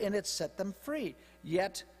 And it set them free.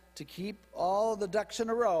 Yet, to keep all the ducks in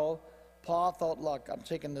a row, Paul thought, look, I'm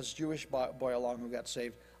taking this Jewish boy along who got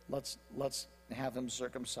saved. Let's have him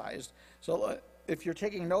circumcised. So if you're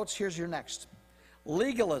taking notes, here's your next.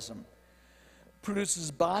 Legalism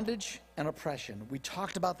produces bondage and oppression. We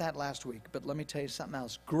talked about that last week, but let me tell you something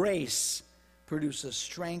else. Grace produces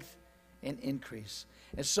strength and increase.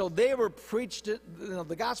 And so they were preached,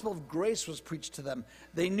 the gospel of grace was preached to them.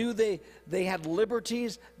 They knew they had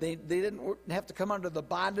liberties. They didn't have to come under the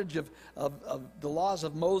bondage of the laws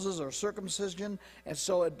of Moses or circumcision. And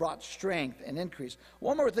so it brought strength and increase.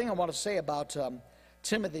 One more thing I want to say about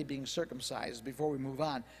Timothy being circumcised before we move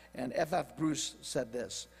on. And F.F. Bruce said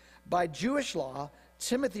this. By Jewish law,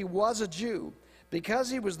 Timothy was a Jew because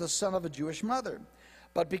he was the son of a Jewish mother.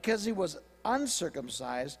 But because he was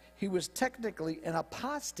uncircumcised, he was technically an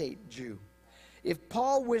apostate Jew. If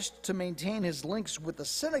Paul wished to maintain his links with the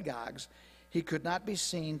synagogues, he could not be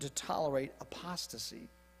seen to tolerate apostasy.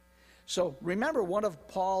 So remember, one of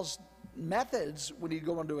Paul's methods when he'd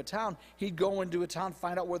go into a town,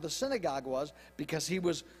 find out where the synagogue was, because he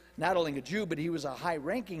was not only a Jew, but he was a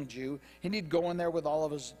high-ranking Jew, and he'd go in there with all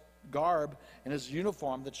of his garb and his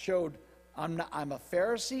uniform that showed, I'm a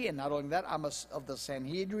Pharisee, and not only that, I'm of the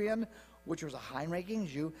Sanhedrin, which was a high-ranking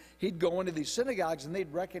Jew, he'd go into these synagogues and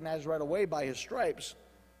they'd recognize right away by his stripes,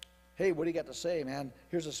 hey, what do you got to say, man?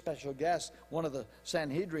 Here's a special guest, one of the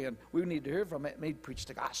Sanhedrin. We need to hear from it. And he'd preach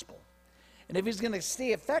the gospel. And if he's going to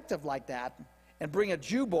stay effective like that and bring a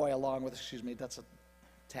Jew boy along with, excuse me, that's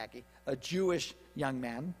a Jewish young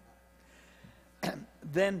man,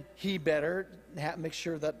 then he better make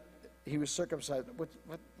sure that he was circumcised.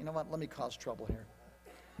 You know what? Let me cause trouble here.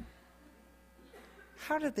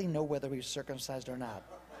 How did they know whether he was circumcised or not?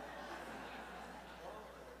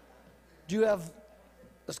 Do you have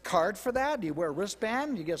a card for that? Do you wear a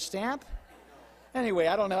wristband? Do you get a stamp? Anyway,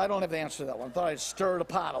 I don't know. I don't have the answer to that one. I thought I'd stir the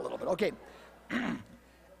pot a little bit. Okay.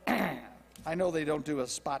 I know they don't do a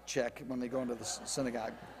spot check when they go into the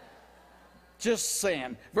synagogue. Just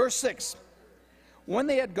saying. Verse 6. When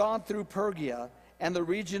they had gone through Pergia and the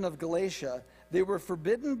region of Galatia, they were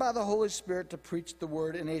forbidden by the Holy Spirit to preach the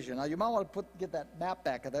word in Asia. Now, you might want to get that map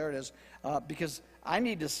back. There it is. Because I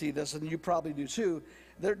need to see this, and you probably do too.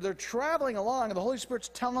 They're traveling along, and the Holy Spirit's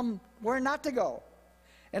telling them where not to go.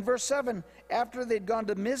 In verse 7, after they'd gone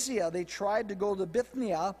to Mysia, they tried to go to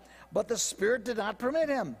Bithynia, but the Spirit did not permit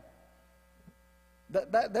him.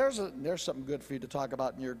 There's something good for you to talk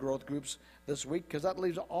about in your growth groups this week, because that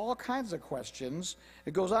leaves all kinds of questions.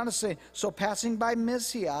 It goes on to say, so passing by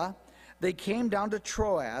Mysia, they came down to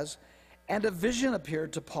Troas, and a vision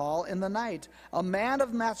appeared to Paul in the night. A man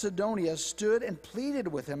of Macedonia stood and pleaded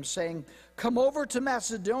with him, saying, come over to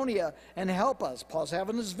Macedonia and help us. Paul's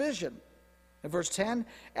having this vision. In verse 10,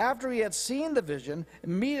 after he had seen the vision,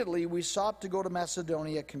 immediately we sought to go to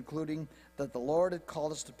Macedonia, concluding that the Lord had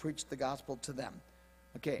called us to preach the gospel to them.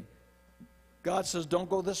 Okay, God says don't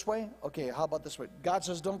go this way. Okay, how about this way? God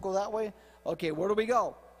says don't go that way. Okay, where do we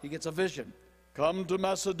go? He gets a vision. Come to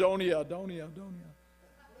Macedonia. Donia.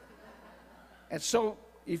 And so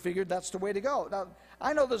he figured that's the way to go. Now,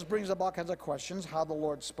 I know this brings up all kinds of questions, how the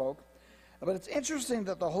Lord spoke. But it's interesting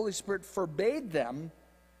that the Holy Spirit forbade them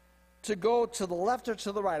to go to the left or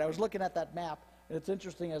to the right. I was looking at that map, and it's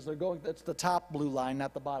interesting as they're going, it's the top blue line,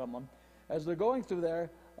 not the bottom one. As they're going through there,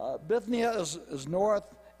 Bithynia is north,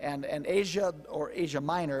 and Asia, or Asia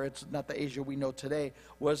Minor, it's not the Asia we know today,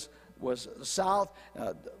 was south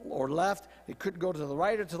or left. It couldn't go to the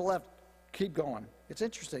right or to the left. Keep going. It's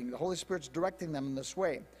interesting. The Holy Spirit's directing them in this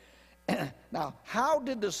way. Now, how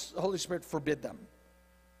did the Holy Spirit forbid them?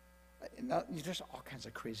 Now, there's all kinds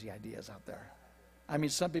of crazy ideas out there. I mean,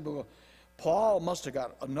 some people go, Paul must have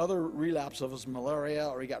got another relapse of his malaria,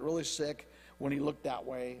 or he got really sick when he looked that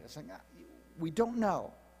way. It's like, we don't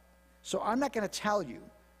know. So I'm not going to tell you.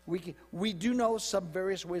 We do know some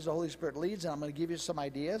various ways the Holy Spirit leads, and I'm going to give you some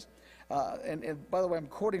ideas. And by the way, I'm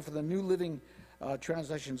quoting from the New Living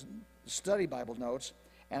Translation's study Bible notes,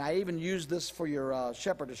 and I even use this for your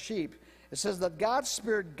shepherd of sheep. It says that God's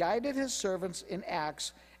Spirit guided his servants in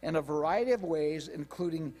Acts in a variety of ways,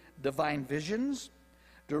 including divine visions,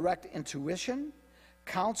 direct intuition,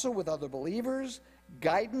 counsel with other believers,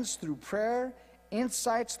 guidance through prayer,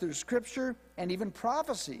 insights through Scripture, and even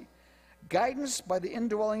prophecy. Guidance by the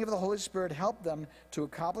indwelling of the Holy Spirit helped them to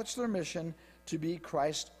accomplish their mission to be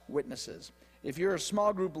Christ's witnesses. If you're a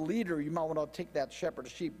small group leader, you might want to take that shepherd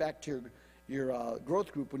of sheep back to your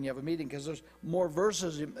growth group when you have a meeting, because there's more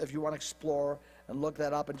verses if you want to explore and look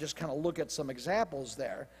that up and just kind of look at some examples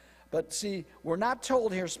there. But see, we're not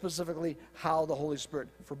told here specifically how the Holy Spirit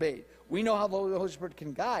forbade. We know how the Holy Spirit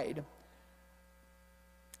can guide,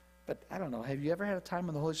 but I don't know, have you ever had a time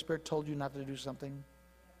when the Holy Spirit told you not to do something?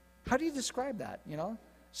 How do you describe that, you know?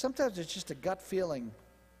 Sometimes it's just a gut feeling,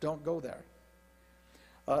 don't go there.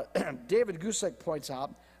 David Gusick points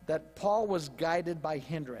out that Paul was guided by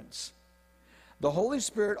hindrance. The Holy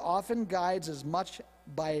Spirit often guides as much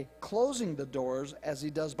by closing the doors as he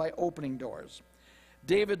does by opening doors.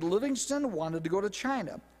 David Livingston wanted to go to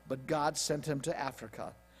China, but God sent him to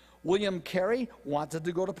Africa. William Carey wanted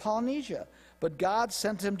to go to Polynesia, but God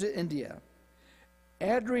sent him to India.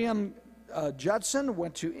 Adrian Judson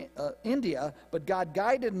went to India, but God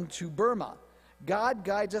guided him to Burma. God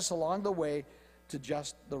guides us along the way to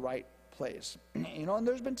just the right place. You know, and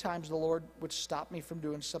there's been times the Lord would stop me from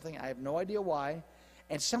doing something. I have no idea why.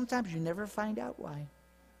 And sometimes you never find out why.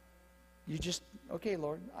 You just, okay,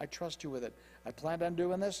 Lord, I trust you with it. I planned on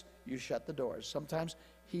doing this. You shut the doors. Sometimes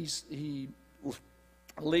he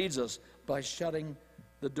leads us by shutting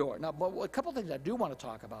the door. Now, but a couple things I do want to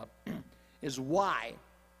talk about is why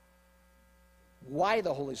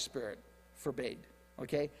the Holy Spirit forbade,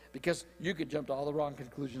 okay? Because you could jump to all the wrong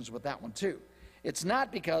conclusions with that one too. It's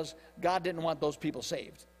not because God didn't want those people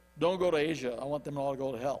saved. Don't go to Asia. I want them all to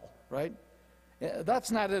go to hell, right? That's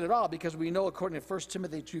not it at all, because we know according to 1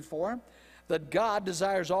 Timothy 2:4 that God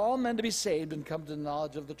desires all men to be saved and come to the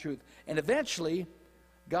knowledge of the truth. And eventually,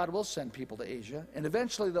 God will send people to Asia, and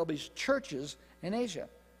eventually there'll be churches in Asia.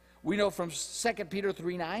 We know from 2 Peter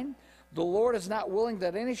 3:9, the Lord is not willing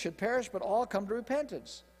that any should perish, but all come to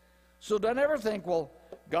repentance. So don't ever think, well,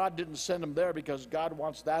 God didn't send them there because God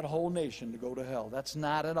wants that whole nation to go to hell. That's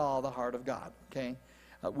not at all the heart of God, okay?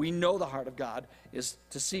 We know the heart of God is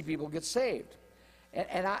to see people get saved.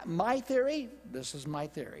 My theory, this is my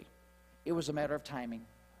theory, it was a matter of timing.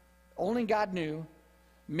 Only God knew.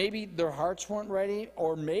 Maybe their hearts weren't ready,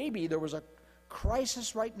 or maybe there was a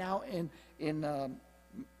crisis right now in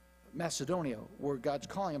Macedonia where God's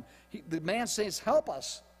calling him. The man says, help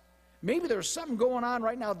us. Maybe there's something going on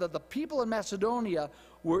right now that the people in Macedonia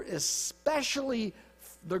were especially,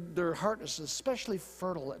 their heart is especially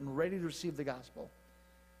fertile and ready to receive the gospel.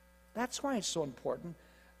 That's why it's so important.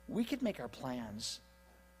 We could make our plans,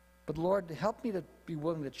 but Lord, help me to be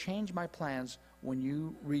willing to change my plans when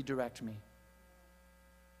you redirect me.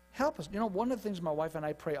 Help us. You know, one of the things my wife and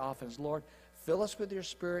I pray often is, Lord, fill us with your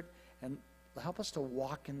Spirit and help us to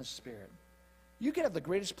walk in the Spirit. You can have the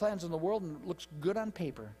greatest plans in the world and it looks good on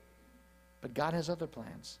paper, but God has other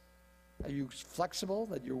plans. Are you flexible,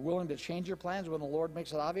 that you're willing to change your plans when the Lord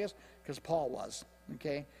makes it obvious? Because Paul was,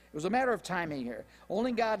 okay? It was a matter of timing here.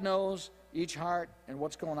 Only God knows each heart and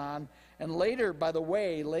what's going on. And later, by the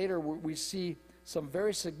way, we see some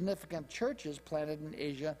very significant churches planted in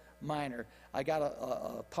Asia Minor. I got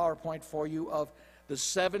a PowerPoint for you of the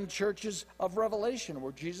 7 churches of Revelation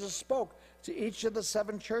where Jesus spoke to each of the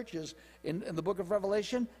 7 churches in the book of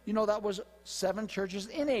Revelation. You know, that was 7 churches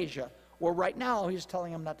in Asia where right now he's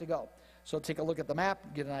telling them not to go. So take a look at the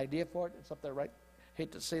map, get an idea for it. It's up there, right?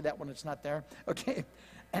 Hate to say that when it's not there. Okay.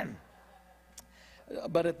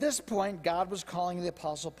 But at this point, God was calling the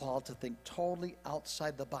Apostle Paul to think totally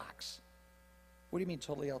outside the box. What do you mean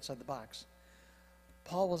totally outside the box?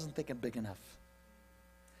 Paul wasn't thinking big enough.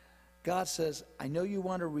 God says, I know you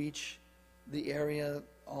want to reach the area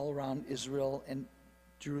all around Israel and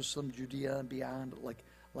Jerusalem, Judea, and beyond,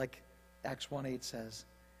 like Acts 1:8 says.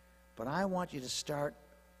 But I want you to start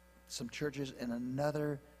some churches in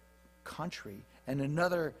another country and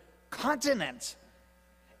another continent.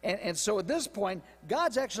 And so at this point,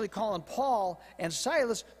 God's actually calling Paul and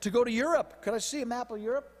Silas to go to Europe. Could I see a map of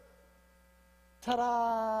Europe?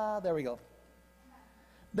 Ta-da! There we go.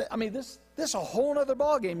 I mean, this is a whole other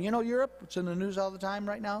ballgame. You know Europe? It's in the news all the time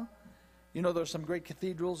right now. You know, there's some great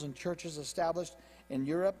cathedrals and churches established in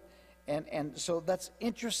Europe. And so that's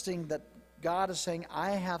interesting that God is saying,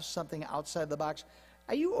 I have something outside the box.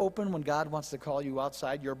 Are you open when God wants to call you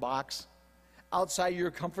outside your box? Outside your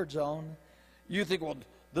comfort zone? You think, well,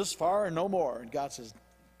 this far and no more. And God says,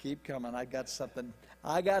 keep coming. I got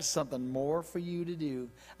something more for you to do.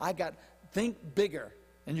 Think bigger.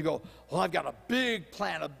 And you go, well, I've got a big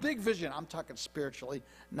plan, a big vision. I'm talking spiritually,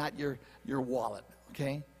 not your wallet,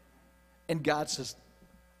 okay? And God says,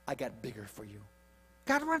 I got bigger for you.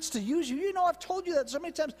 God wants to use you. You know, I've told you that so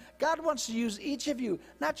many times. God wants to use each of you,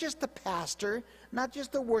 not just the pastor, not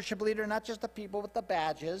just the worship leader, not just the people with the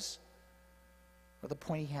badges or the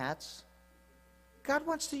pointy hats. God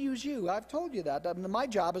wants to use you. I've told you that. My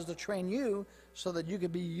job is to train you so that you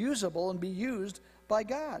can be usable and be used by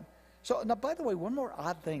God. So, now, by the way, one more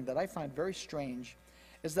odd thing that I find very strange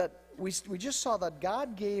is that we just saw that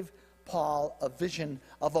God gave Paul a vision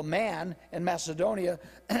of a man in Macedonia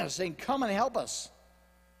saying, come and help us.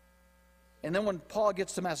 And then when Paul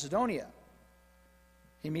gets to Macedonia,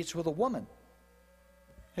 he meets with a woman.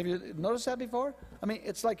 Have you noticed that before? I mean,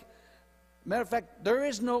 it's like, matter of fact, there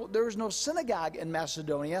is no synagogue in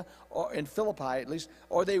Macedonia, or in Philippi at least,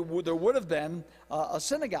 or there would have been a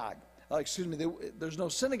synagogue. There's no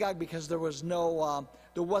synagogue because there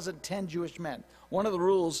wasn't 10 Jewish men. One of the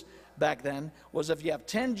rules back then was if you have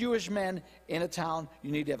 10 Jewish men in a town,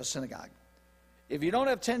 you need to have a synagogue. If you don't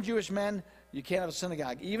have 10 Jewish men, you can't have a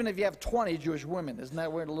synagogue. Even if you have 20 Jewish women. Isn't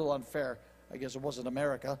that weird? A little unfair. I guess it wasn't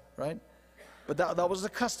America, right? But that was the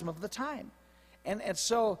custom of the time. And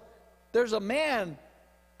so there's a man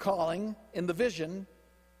calling in the vision,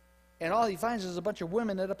 and all he finds is a bunch of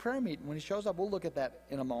women at a prayer meeting. When he shows up, we'll look at that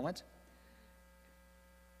in a moment.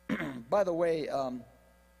 By the way,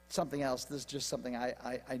 something else, this is just something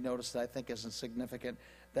I noticed that I think isn't significant,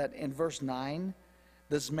 that in verse 9,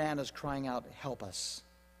 this man is crying out, help us.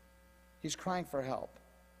 He's crying for help.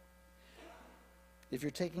 If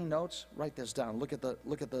you're taking notes, write this down. Look at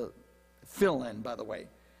the fill-in, by the way.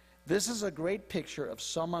 This is a great picture of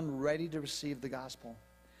someone ready to receive the gospel.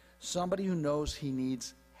 Somebody who knows he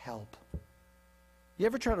needs help. You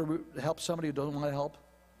ever try to help somebody who doesn't want to help?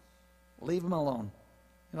 Leave them alone.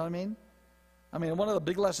 You know what I mean? I mean, one of the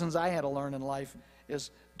big lessons I had to learn in life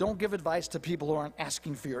is don't give advice to people who aren't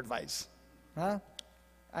asking for your advice. Huh?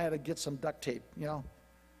 I had to get some duct tape, you know.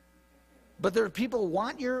 But there are people who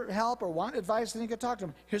want your help or want advice, and you can talk to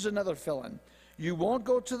them. Here's another fill-in. You won't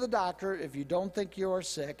go to the doctor if you don't think you're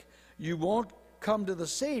sick. You won't come to the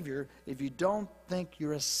Savior if you don't think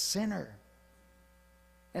you're a sinner.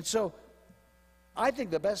 And so I think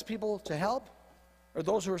the best people to help are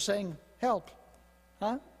those who are saying, help.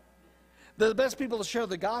 Huh? The best people to share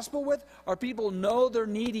the gospel with are people who know they're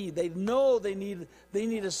needy. They know they need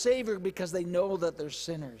a Savior because they know that they're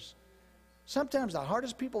sinners. Sometimes the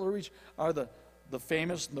hardest people to reach are the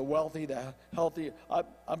famous and the wealthy, the healthy.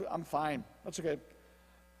 I'm fine. That's okay.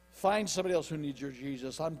 Find somebody else who needs your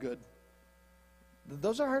Jesus. I'm good.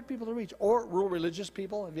 Those are hard people to reach. Or real religious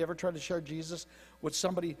people. Have you ever tried to share Jesus with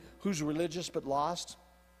somebody who's religious but lost?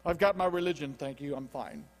 I've got my religion, thank you, I'm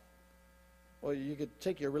fine. Well, you could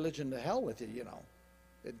take your religion to hell with you, you know.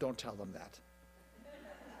 Don't tell them that.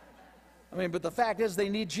 I mean, but the fact is they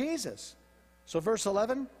need Jesus. So verse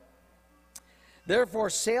 11,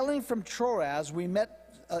 therefore, sailing from Troas, we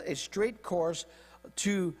met a straight course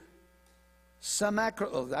to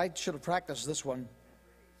I should have practiced this one.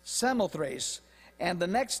 Samothrace, and the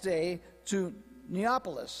next day to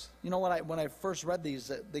Neapolis. You know, when I first read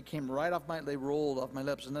these, they came right off they rolled off my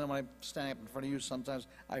lips, and then when I'm standing up in front of you, sometimes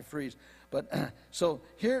I freeze. But so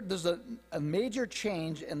here, there's a major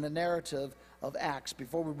change in the narrative of Acts.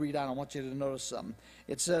 Before we read on, I want you to notice something.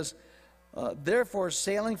 It says, therefore,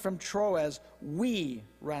 sailing from Troas, we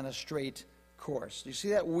ran a straight course. Do you see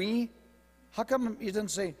that? We? How come you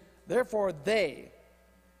didn't say, therefore, they?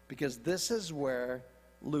 Because this is where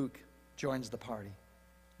Luke joins the party.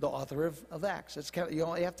 The author of Acts. It's kind of, you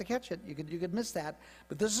only have to catch it. You could miss that.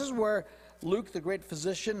 But this is where Luke, the great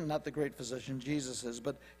physician, not the great physician, Jesus is,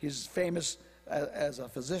 but he's famous as a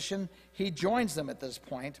physician. He joins them at this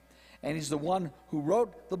point, and he's the one who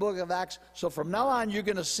wrote the book of Acts. So from now on, you're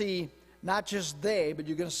going to see not just they, but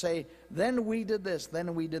you're going to say, then we did this,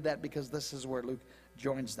 then we did that, because this is where Luke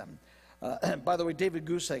joins them. By the way, David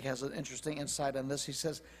Gusak has an interesting insight on this. He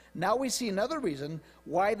says, now we see another reason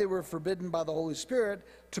why they were forbidden by the Holy Spirit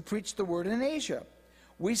to preach the word in Asia.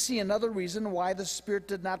 We see another reason why the Spirit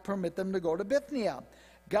did not permit them to go to Bithynia.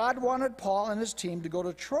 God wanted Paul and his team to go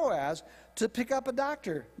to Troas to pick up a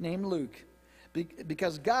doctor named Luke.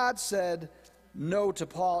 Because God said no to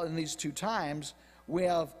Paul in these two times, we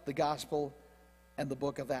have the gospel and the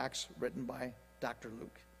book of Acts written by Dr.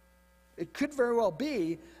 Luke. It could very well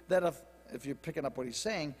be that if you're picking up what he's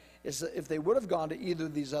saying, is that if they would have gone to either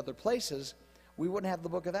of these other places, we wouldn't have the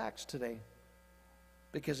book of Acts today.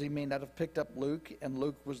 Because he may not have picked up Luke, and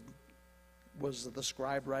Luke was the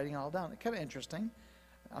scribe writing all down. It's kind of interesting.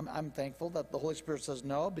 I'm thankful that the Holy Spirit says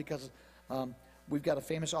no, because we've got a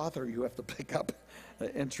famous author you have to pick up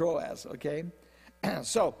in Troas, okay?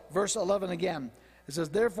 So, verse 11 again. It says,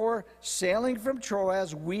 therefore, sailing from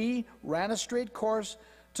Troas, we ran a straight course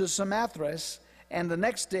to Samothrace, and the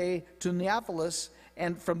next day to Neapolis,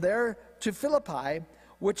 and from there to Philippi,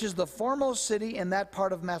 which is the foremost city in that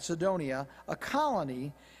part of Macedonia, a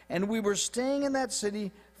colony, and we were staying in that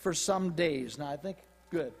city for some days. Now, I think,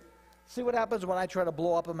 good. See what happens when I try to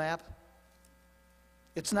blow up a map?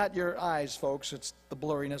 It's not your eyes, folks. It's the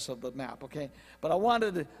blurriness of the map, okay? But I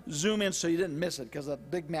wanted to zoom in so you didn't miss it, because the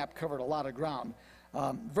big map covered a lot of ground.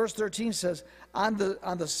 Verse 13 says, on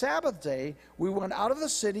the Sabbath day, we went out of the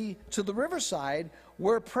city to the riverside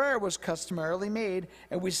where prayer was customarily made,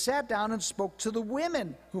 and we sat down and spoke to the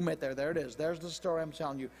women who met there. There it is. There's the story I'm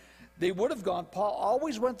telling you. They would have gone. Paul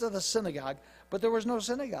always went to the synagogue, but there was no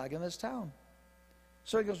synagogue in this town.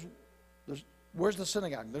 So he goes, where's the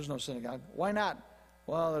synagogue? There's no synagogue. Why not?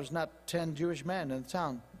 Well, there's not 10 Jewish men in the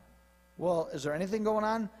town. Well, is there anything going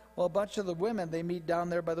on? Well, a bunch of the women, they meet down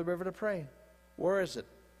there by the river to pray. Where is it?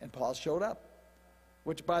 And Paul showed up.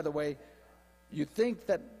 Which, by the way, you think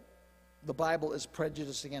that the Bible is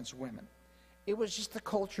prejudiced against women. It was just the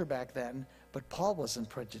culture back then, but Paul wasn't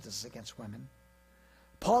prejudiced against women.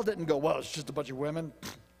 Paul didn't go, well, it's just a bunch of women.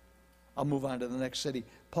 I'll move on to the next city.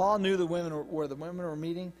 Paul knew the women where the women were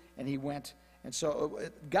meeting, and he went. And so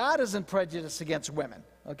God isn't prejudiced against women,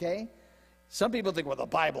 okay? Some people think, well, the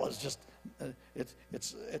Bible is just,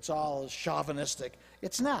 it's all chauvinistic.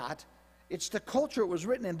 It's not. It's the culture it was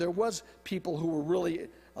written in. There was people who were really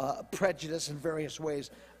prejudiced in various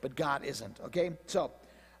ways, but God isn't, okay? So,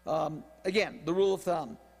 again, the rule of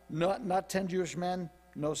thumb, not 10 Jewish men,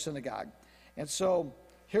 no synagogue. And so,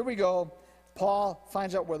 here we go. Paul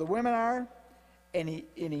finds out where the women are, and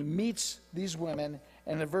he meets these women.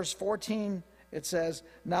 And in verse 14, it says,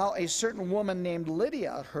 now a certain woman named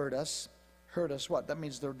Lydia heard us what? That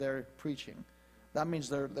means they're there preaching. That means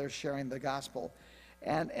they're sharing the gospel.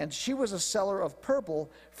 And she was a seller of purple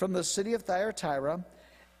from the city of Thyatira,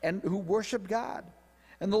 and who worshiped God.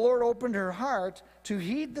 And the Lord opened her heart to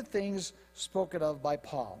heed the things spoken of by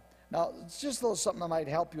Paul. Now, it's just a little something that might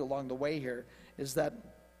help you along the way here, is that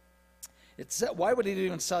why would he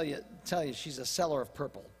even tell you she's a seller of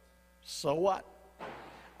purple? So what?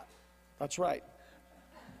 That's right.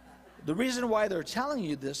 The reason why they're telling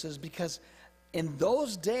you this is because in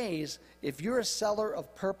those days, if you're a seller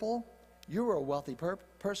of purple, you were a wealthy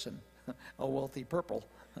person. A wealthy purple.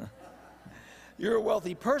 You're a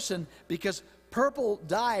wealthy person because purple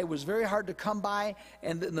dye was very hard to come by,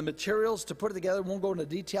 and the materials to put it together, won't go into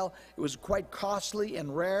detail, it was quite costly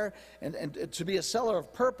and rare. And to be a seller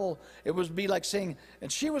of purple, it would be like saying,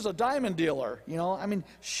 and she was a diamond dealer, you know. I mean,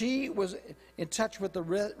 she was in touch with the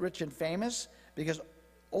rich and famous, because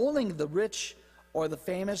only the rich or the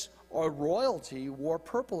famous or royalty wore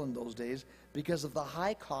purple in those days because of the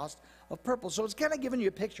high cost of purple. So it's kind of giving you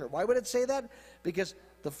a picture. Why would it say that? Because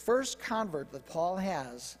the first convert that Paul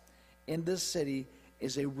has in this city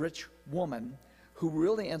is a rich woman who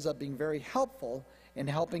really ends up being very helpful in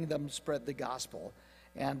helping them spread the gospel.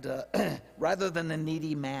 And rather than a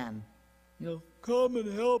needy man, you know, come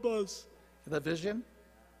and help us. The vision?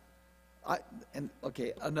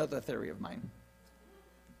 Okay, another theory of mine.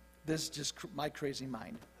 This is just my crazy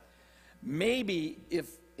mind. Maybe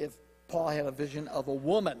if Paul had a vision of a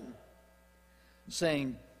woman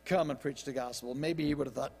saying, come and preach the gospel, maybe he would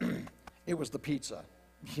have thought it was the pizza,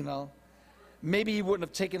 you know. Maybe he wouldn't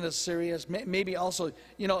have taken this serious. Maybe also,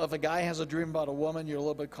 you know, if a guy has a dream about a woman, you're a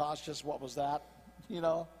little bit cautious. What was that? You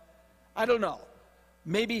know? I don't know.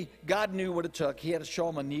 Maybe God knew what it took. He had to show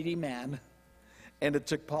him a needy man, and it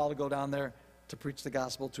took Paul to go down there to preach the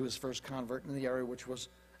gospel to his first convert in the area, which was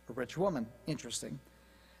a rich woman. Interesting.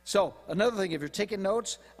 So, another thing, if you're taking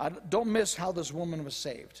notes, don't miss how this woman was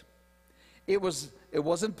saved. It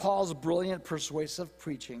wasn't Paul's brilliant, persuasive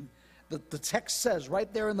preaching. The text says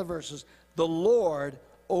right there in the verses, the Lord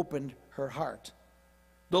opened her heart.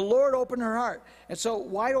 The Lord opened her heart. And so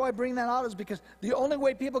why do I bring that out? Is because the only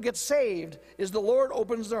way people get saved is the Lord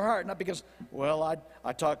opens their heart. Not because, well,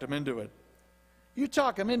 I talked them into it. You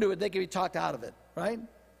talk them into it, they can be talked out of it, right?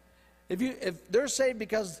 If they're saved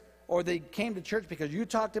because, or they came to church because you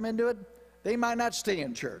talked them into it, they might not stay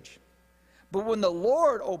in church. But when the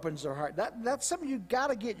Lord opens their heart, that's something you got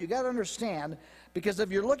to get, you got to understand, because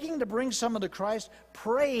if you're looking to bring someone to Christ,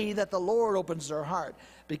 pray that the Lord opens their heart,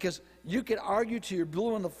 because you can argue till you're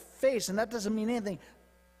blue in the face, and that doesn't mean anything.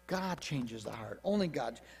 God changes the heart. Only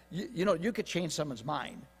God. You know, you could change someone's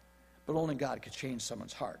mind, but only God could change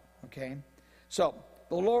someone's heart, okay? So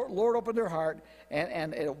the Lord opened their heart,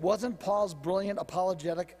 and it wasn't Paul's brilliant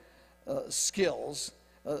apologetic skills,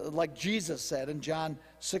 like Jesus said in John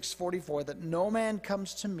 6:44, that no man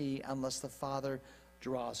comes to me unless the Father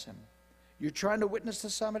draws him. You're trying to witness to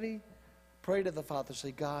somebody, pray to the Father,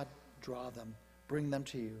 say, God, draw them, bring them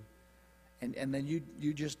to you. And then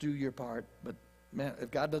you just do your part. But man,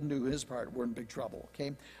 if God doesn't do his part, we're in big trouble,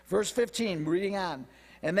 okay? Verse 15, reading on.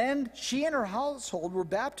 And then she and her household were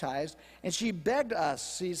baptized, and she begged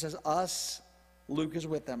us, see, he says us, Luke is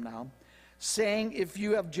with them now, saying, if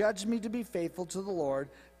you have judged me to be faithful to the Lord,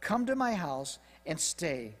 come to my house and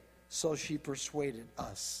stay. So she persuaded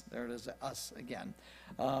us. There it is, us again.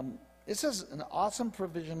 This is an awesome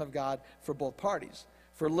provision of God for both parties.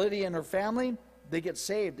 For Lydia and her family, they get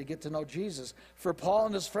saved, they get to know Jesus. For Paul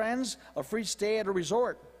and his friends, a free stay at a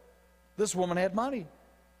resort. This woman had money.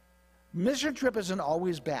 Mission trip isn't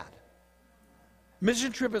always bad.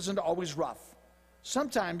 Mission trip isn't always rough.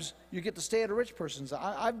 Sometimes you get to stay at a rich person's.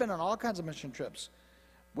 I've been on all kinds of mission trips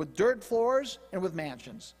with dirt floors and with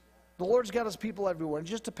mansions. The Lord's got his people everywhere. It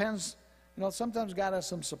just depends. You know, sometimes God has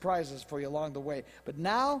some surprises for you along the way. But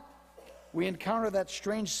now we encounter that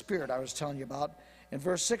strange spirit I was telling you about in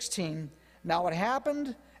verse 16. Now it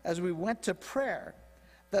happened as we went to prayer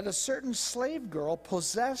that a certain slave girl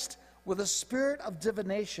possessed with a spirit of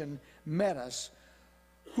divination met us,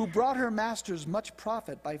 who brought her masters much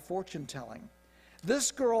profit by fortune telling.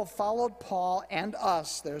 This girl followed Paul and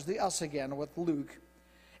us, there's the us again with Luke,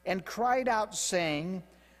 and cried out, saying,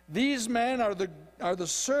 these men are the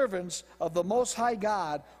servants of the Most High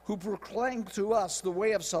God, who proclaim to us the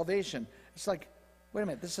way of salvation. It's like, wait a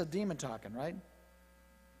minute, this is a demon talking, right?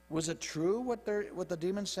 Was it true what the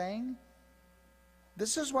demon's saying?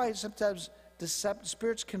 This is why sometimes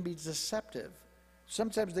spirits can be deceptive.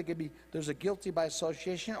 Sometimes they can be, there's a guilty by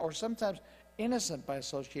association, or sometimes innocent by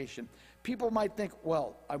association. People might think,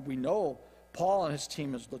 well, we know Paul and his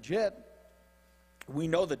team is legit. We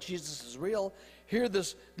know that Jesus is real. Here,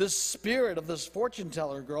 this spirit of this fortune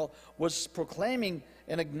teller girl was proclaiming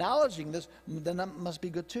and acknowledging this. Then that must be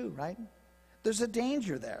good too, right? There's a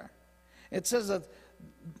danger there. It says that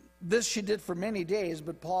this she did for many days,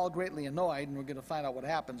 but Paul greatly annoyed, and we're going to find out what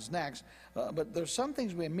happens next. But there's some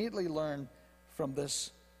things we immediately learn from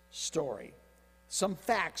this story. Some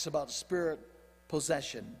facts about spirit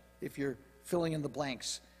possession, if you're filling in the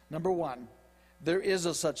blanks. Number one, there is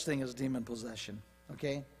a such thing as demon possession,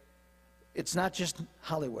 okay? It's not just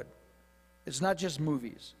Hollywood. It's not just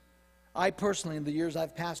movies. I personally, in the years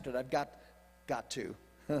I've pastored, I've got to.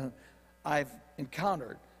 I've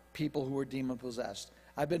encountered people who were demon possessed.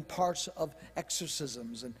 I've been parts of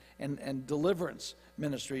exorcisms and deliverance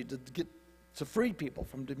ministry to free people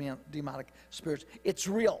from demonic spirits. It's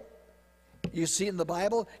real. You see it in the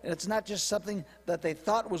Bible, and it's not just something that they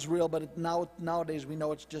thought was real, but nowadays we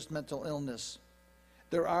know it's just mental illness.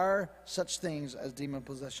 There are such things as demon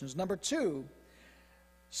possessions. Number two,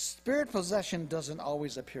 spirit possession doesn't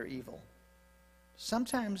always appear evil.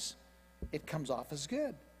 Sometimes it comes off as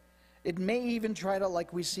good. It may even try to,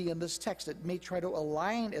 like we see in this text, it may try to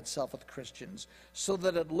align itself with Christians so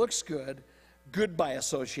that it looks good by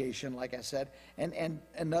association, like I said. And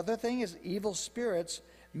another thing is evil spirits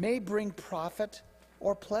may bring profit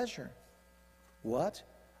or pleasure. What?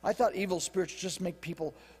 I thought evil spirits just make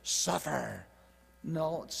people suffer.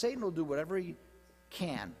 No, Satan will do whatever he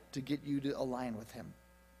can to get you to align with him.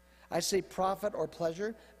 I say profit or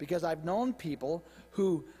pleasure because I've known people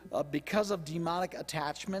who, because of demonic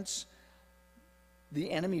attachments, the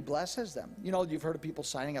enemy blesses them. You know, you've heard of people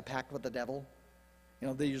signing a pact with the devil. You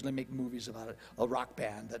know, they usually make movies about it. A rock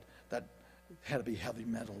band that had to be heavy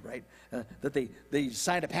metal, right? That they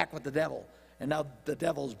signed a pact with the devil, and now the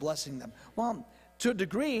devil is blessing them. Well, to a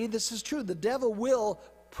degree, this is true. The devil will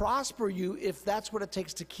prosper you if that's what it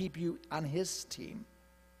takes to keep you on his team.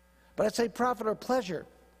 But I'd say profit or pleasure,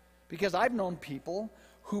 because I've known people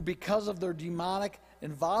who, because of their demonic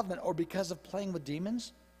involvement or because of playing with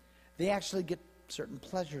demons, they actually get certain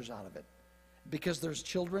pleasures out of it. Because there's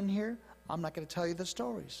children here, I'm not going to tell you the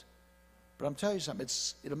stories. But I'm telling you something,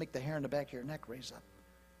 it'll make the hair on the back of your neck raise up.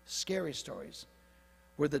 Scary stories.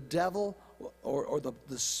 Where the devil or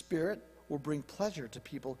the spirit will bring pleasure to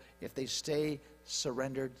people if they stay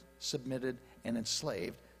surrendered, submitted, and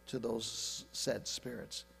enslaved to those said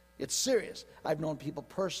spirits. It's serious. I've known people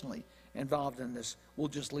personally involved in this. We'll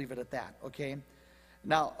just leave it at that, okay?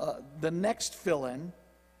 Now, the next fill-in,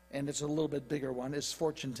 and it's a little bit bigger one, is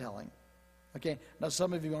fortune telling. Okay, now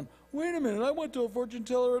some of you are going, wait a minute, I went to a fortune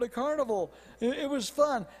teller at a carnival. It was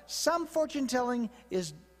fun. Some fortune telling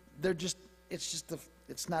it's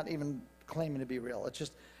not even claiming to be real. It's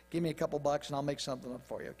just, give me a couple bucks and I'll make something up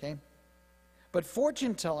for you, okay? But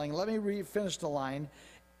fortune telling, let me finish the line,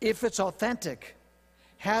 if it's authentic,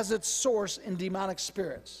 has its source in demonic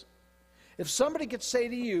spirits. If somebody could say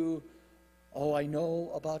to you, oh, I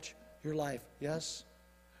know about your life, yes?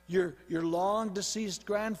 Your long deceased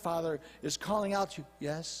grandfather is calling out to you,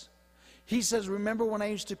 yes? He says, remember when I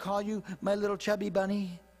used to call you my little chubby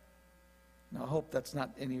bunny? Now, I hope that's not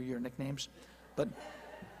any of your nicknames, but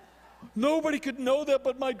nobody could know that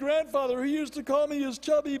but my grandfather. He used to call me his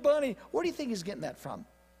chubby bunny. Where do you think he's getting that from?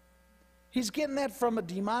 He's getting that from a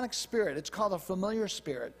demonic spirit. It's called a familiar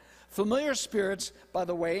spirit. Familiar spirits, by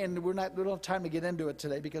the way, and we don't have time to get into it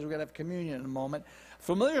today because we're going to have communion in a moment.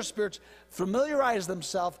 Familiar spirits familiarize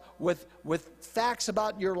themselves with facts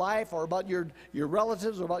about your life or about your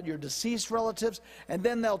relatives or about your deceased relatives, and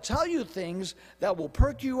then they'll tell you things that will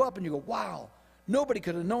perk you up, and you go, wow, nobody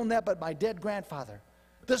could have known that but my dead grandfather.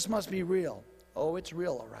 This must be real. Oh, it's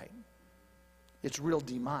real, all right. It's real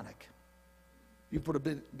demonic. You put a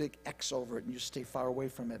big X over it and you stay far away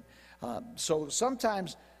from it. So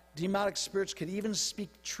sometimes demonic spirits could even speak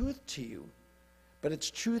truth to you, but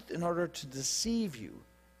it's truth in order to deceive you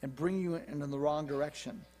and bring you in the wrong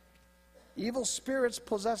direction. Evil spirits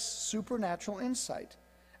possess supernatural insight.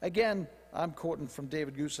 Again, I'm quoting from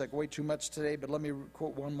David Gusick way too much today, but let me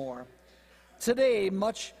quote one more. Today,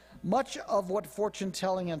 much of what fortune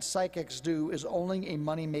telling and psychics do is only a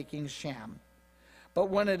money-making sham. But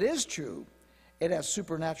when it is true, it has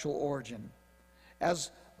supernatural origin,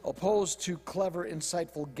 as opposed to clever,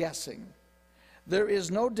 insightful guessing. There is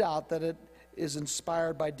no doubt that it is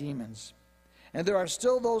inspired by demons. And there are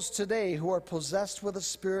still those today who are possessed with a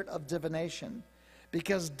spirit of divination.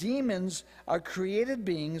 Because demons are created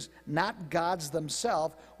beings, not gods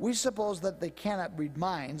themselves, we suppose that they cannot read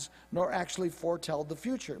minds, nor actually foretell the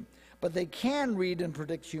future. But they can read and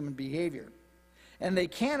predict human behavior. And they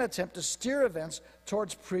can attempt to steer events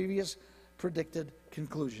towards previous predicted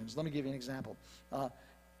conclusions. Let me give you an example.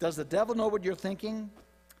 Does the devil know what you're thinking?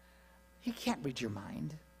 He can't read your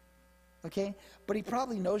mind, okay? But he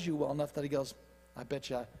probably knows you well enough that he goes, I bet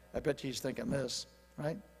you he's thinking this,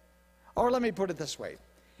 right? Or let me put it this way.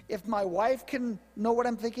 If my wife can know what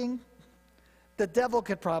I'm thinking, the devil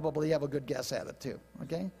could probably have a good guess at it too,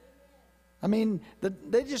 okay? I mean,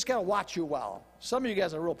 they just got to watch you well. Some of you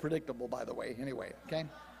guys are real predictable, by the way, anyway, okay?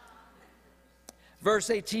 Verse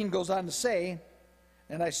 18 goes on to say,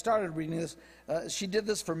 and I started reading this, she did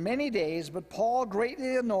this for many days, but Paul,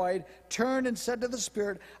 greatly annoyed, turned and said to the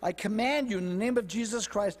spirit, I command you in the name of Jesus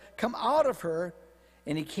Christ, come out of her.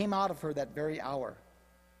 And he came out of her that very hour.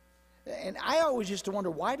 And I always used to wonder,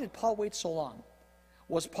 why did Paul wait so long?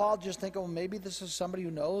 Was Paul just thinking, well, maybe this is somebody who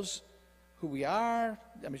knows who we are?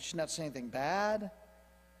 I mean, she's not saying anything bad.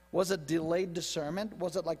 Was it delayed discernment?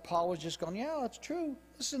 Was it like Paul was just going, yeah, that's true,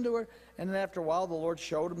 listen to her. And then after a while, the Lord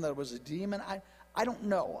showed him that it was a demon. I don't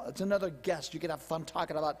know. It's another guess you can have fun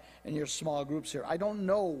talking about in your small groups here. I don't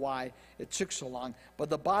know why it took so long. But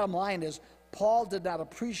the bottom line is, Paul did not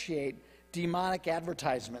appreciate demonic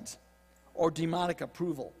advertisement or demonic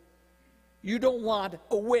approval. You don't want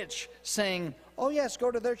a witch saying, oh yes,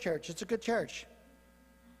 go to their church, it's a good church.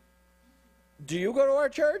 Do you go to our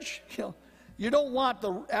church? You don't want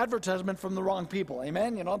the advertisement from the wrong people,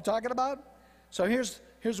 amen? You know what I'm talking about? So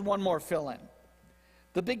here's one more fill-in.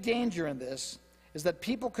 The big danger in this is that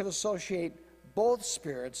people could associate both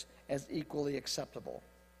spirits as equally acceptable.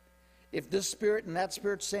 If this spirit and that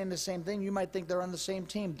spirit's saying the same thing, you might think they're on the same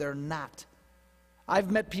team. They're not.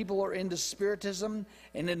 I've met people who are into spiritism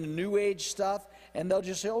and into New Age stuff, and they'll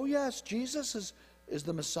just say, oh yes, Jesus is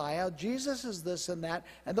the Messiah. Jesus is this and that.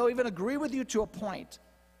 And they'll even agree with you to a point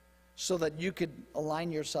so that you could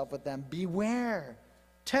align yourself with them. Beware.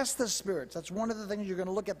 Test the spirits. That's one of the things you're going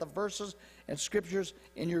to look at the verses and scriptures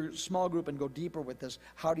in your small group and go deeper with this.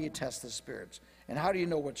 How do you test the spirits? And how do you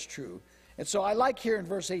know what's true? And so I like here in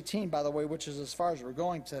verse 18, by the way, which is as far as we're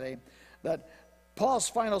going today, that Paul's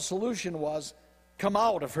final solution was, come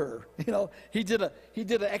out of her. You know, he did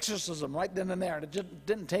an exorcism right then and there, and it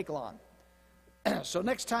didn't take long. So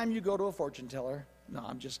next time you go to a fortune teller, no,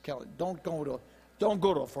 I'm just kidding. Don't go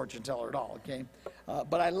to a fortune teller at all, okay?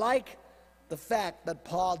 But I like the fact that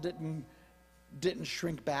Paul didn't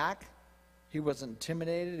shrink back. He wasn't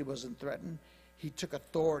intimidated. He wasn't threatened. He took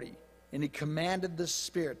authority, and he commanded the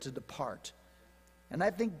spirit to depart. And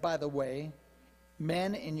I think, by the way,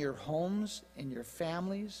 men in your homes, in your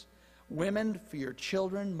families, women for your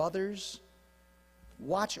children, mothers,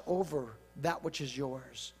 watch over that which is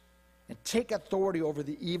yours. And take authority over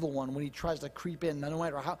the evil one when he tries to creep in, no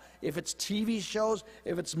matter how. If it's TV shows,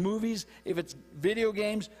 if it's movies, if it's video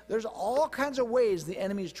games, there's all kinds of ways the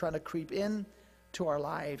enemy is trying to creep in to our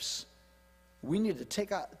lives. We need to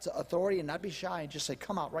take authority and not be shy and just say,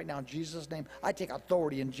 come out right now in Jesus' name. I take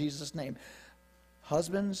authority in Jesus' name.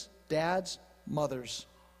 Husbands, dads, mothers,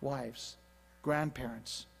 wives,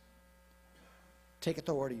 grandparents, take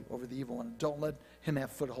authority over the evil one. Don't let him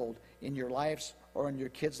have foothold in your lives or in your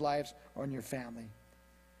kids' lives or in your family.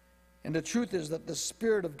 And the truth is that the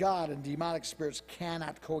Spirit of God and demonic spirits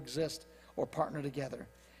cannot coexist or partner together.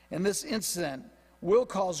 And this incident will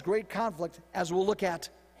cause great conflict, as we'll look at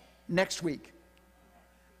next week.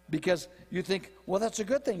 Because you think, well, that's a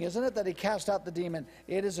good thing, isn't it, that he cast out the demon?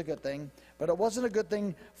 It is a good thing, but it wasn't a good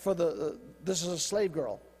thing for this is a slave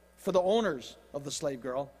girl, for the owners of the slave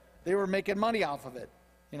girl. They were making money off of it,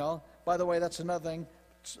 you know. By the way, that's another thing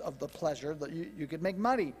of the pleasure, that you could make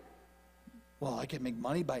money. Well, I can make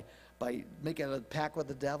money by making a pact with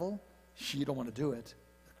the devil. You don't want to do it.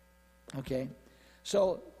 Okay?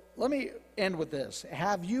 So let me end with this.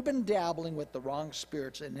 Have you been dabbling with the wrong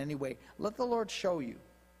spirits in any way? Let the Lord show you.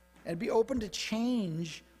 And be open to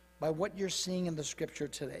change by what you're seeing in the scripture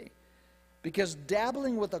today. Because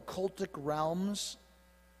dabbling with occultic realms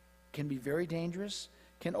can be very dangerous,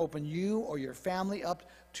 can open you or your family up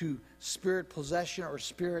to spirit possession or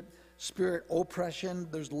spirit oppression.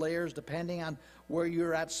 There's layers depending on where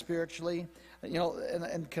you're at spiritually. You know,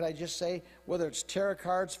 and could I just say, whether it's tarot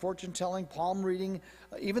cards, fortune telling, palm reading,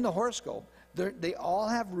 even the horoscope, they all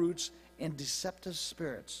have roots in deceptive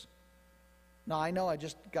spirits. Now, I know I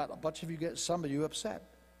just got a bunch of you, some of you upset.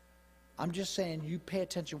 I'm just saying, you pay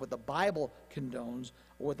attention what the Bible condones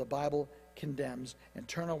or what the Bible condemns, and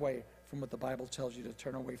turn away from what the Bible tells you to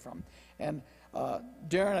turn away from. And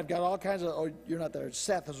Darren, I've got all kinds of, oh, you're not there.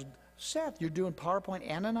 Seth, you're doing PowerPoint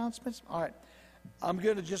and announcements? All right. I'm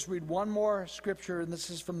going to just read one more scripture, and this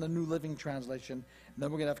is from the New Living Translation, and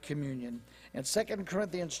then we're going to have communion. And 2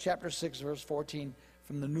 Corinthians chapter 6, verse 14,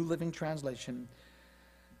 from the New Living Translation.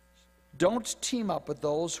 Don't team up with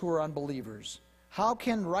those who are unbelievers, How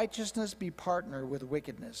can righteousness be partner with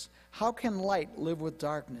wickedness? How can light live with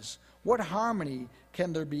darkness? What harmony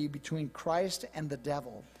can there be between Christ and the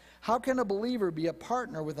devil? How can a believer be a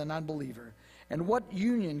partner with an unbeliever? And what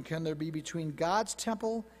union can there be between God's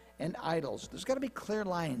temple and idols? There's got to be clear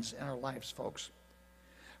lines in our lives, folks.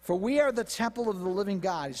 For we are the temple of the living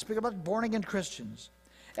God. He's speaking about born-again Christians.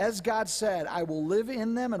 As God said, I will live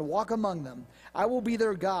in them and walk among them. I will be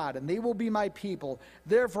their God, and they will be my people.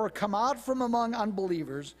 Therefore, come out from among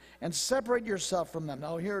unbelievers and separate yourself from them.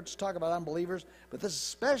 Now, here it's talking about unbelievers, but this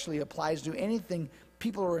especially applies to anything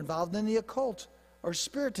people are involved in the occult or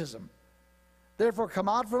spiritism. Therefore, come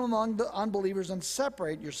out from among the unbelievers and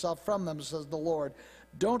separate yourself from them, says the Lord.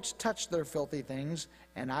 Don't touch their filthy things,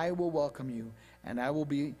 and I will welcome you, and I will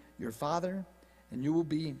be your father, and you will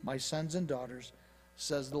be my sons and daughters,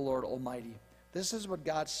 says the Lord Almighty. This is what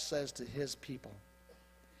God says to his people.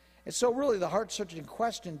 And so really the heart-searching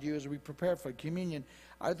question to you as we prepare for communion,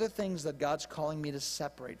 are there things that God's calling me to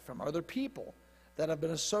separate from? Are there people that I've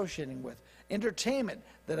been associating with? Entertainment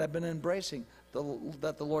that I've been embracing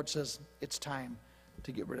that the Lord says it's time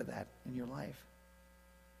to get rid of that in your life?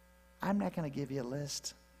 I'm not going to give you a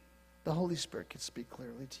list. The Holy Spirit can speak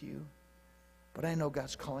clearly to you. But I know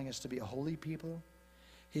God's calling us to be a holy people.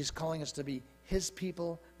 He's calling us to be his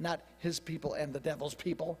people, not his people and the devil's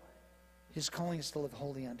people. He's calling us to live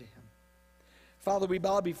holy unto him. Father, we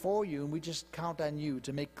bow before you, and we just count on you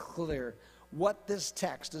to make clear what this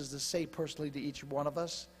text is to say personally to each one of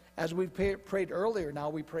us. As we prayed earlier, now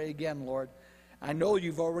we pray again, Lord. I know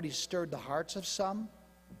you've already stirred the hearts of some.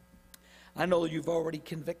 I know you've already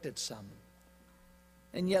convicted some.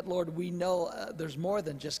 And yet, Lord, we know there's more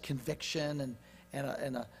than just conviction and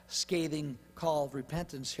a scathing call of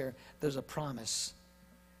repentance here. There's a promise.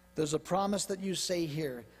 There's a promise that you say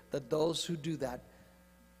here that those who do that,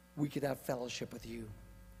 we could have fellowship with you.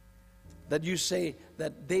 That you say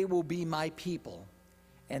that they will be my people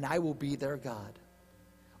and I will be their God.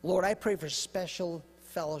 Lord, I pray for special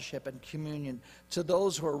fellowship and communion to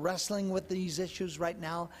those who are wrestling with these issues right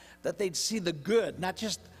now, that they'd see the good, not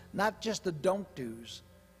just the don't do's,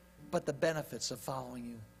 but the benefits of following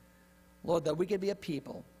you. Lord, that we could be a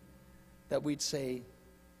people that we'd say,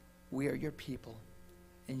 we are your people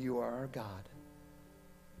and you are our God.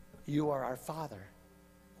 You are our Father.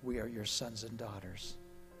 We are your sons and daughters.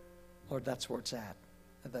 Lord, that's where it's at,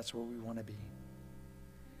 and that's where we want to be.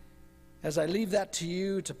 As I leave that to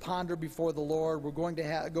you to ponder before the Lord, we're going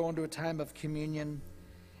to go into a time of communion.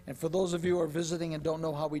 And for those of you who are visiting and don't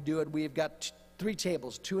know how we do it, we've got 3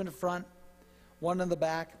 tables, 2 in the front, 1 in the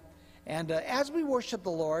back. And as we worship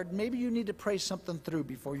the Lord, maybe you need to pray something through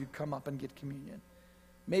before you come up and get communion.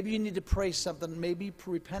 Maybe you need to pray something, maybe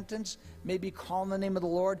repentance, maybe call in the name of the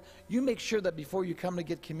Lord. You make sure that before you come to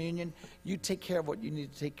get communion, you take care of what you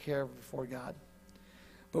need to take care of before God.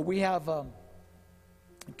 But we have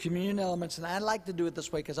communion elements, and I like to do it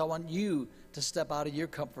this way because I want you to step out of your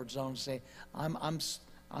comfort zone and say, I'm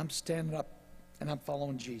standing up and I'm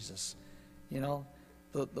following Jesus. You know,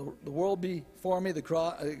 the world before me, the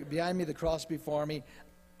cross behind me, the cross before me.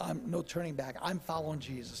 I'm no turning back. I'm following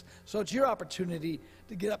Jesus. So it's your opportunity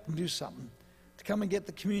to get up and do something, to come and get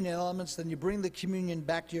the communion elements. Then you bring the communion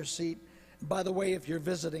back to your seat. And by the way, if you're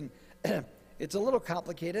visiting, it's a little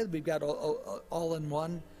complicated. We've got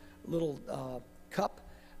all-in-one little cup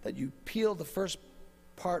that you peel the first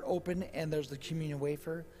part open, and there's the communion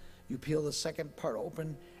wafer. You peel the second part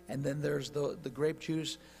open, and then there's the grape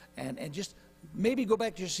juice. And just maybe go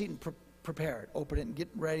back to your seat and prepare it. Open it and get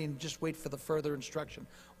ready and just wait for the further instruction.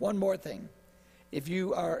 One more thing. If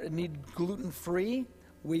you need gluten-free,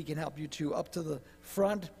 we can help you too. Up to the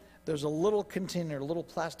front, there's a little container, a little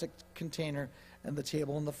plastic container, and the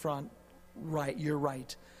table in the front, right, you're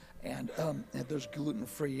right. And there's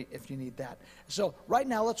gluten-free if you need that. So right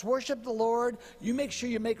now, let's worship the Lord. You make sure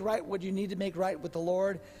you make right what you need to make right with the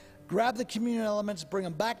Lord. Grab the communion elements, bring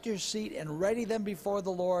them back to your seat, and ready them before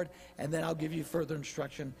the Lord. And then I'll give you further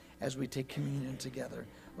instruction as we take communion together.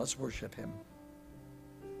 Let's worship him.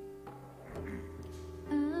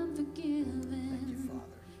 I'm forgiven. Thank you, Father.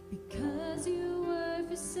 Because you were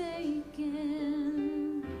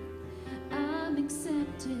forsaken, I'm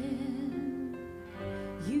accepted.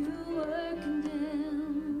 You were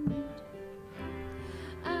condemned.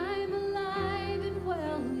 I'm alive and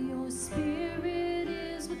well. Your spirit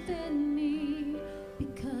is within me.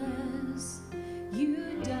 Because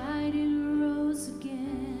you died and rose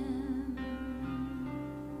again.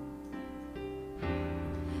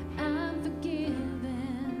 I'm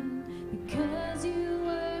forgiven because you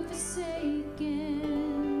were forsaken.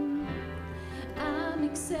 I'm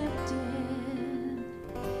accepted.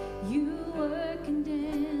 You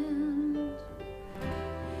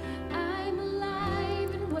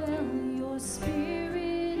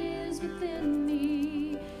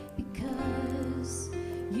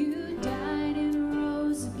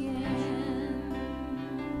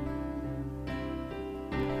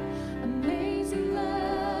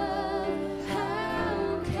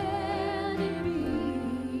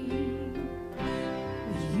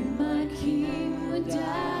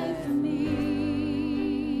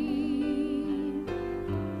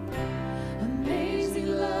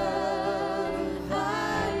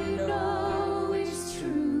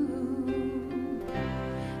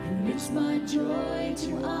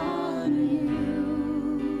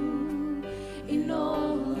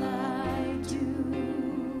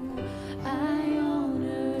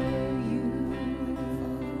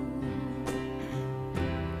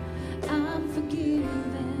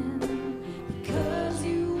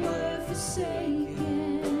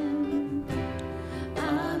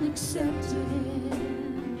accepted.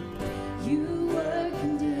 You were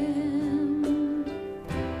condemned.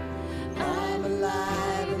 I'm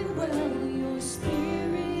alive and well. Your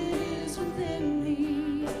spirit is within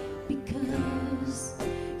me because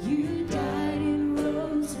you died and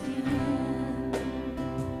rose again.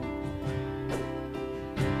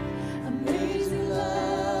 Amazing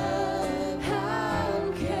love,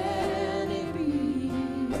 how can it be?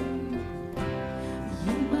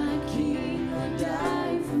 You, my King, would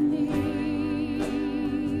die for me.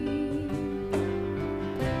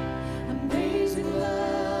 Amazing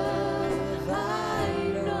love, I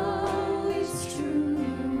know it's true,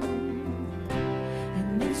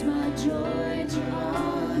 and it's my joy to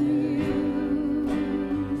honor you.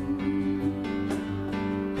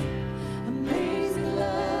 Amazing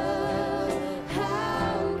love,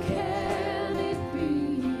 how can it be?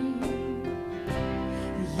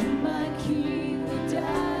 You, my King, would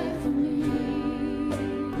die for me.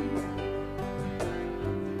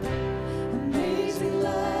 Amazing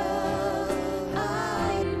love,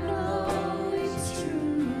 I know it's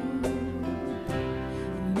true,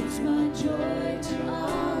 and it's my joy to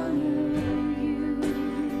honor you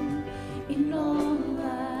in all I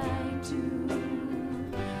do.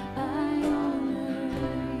 I honor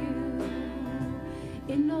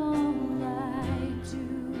you in all I do.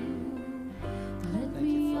 Let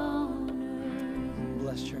me honor you.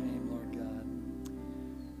 Bless your name, Lord God.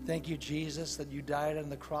 Thank you, Jesus, that you died on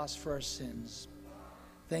the cross for our sins.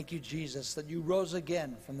 Thank you, Jesus, that you rose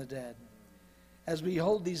again from the dead. As we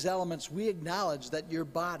hold these elements, we acknowledge that your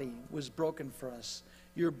body was broken for us.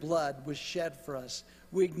 Your blood was shed for us.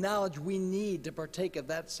 We acknowledge we need to partake of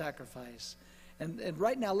that sacrifice. And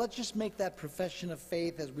right now, let's just make that profession of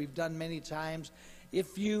faith as we've done many times.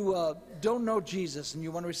 If you don't know Jesus and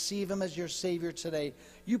you want to receive him as your Savior today,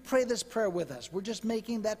 you pray this prayer with us. We're just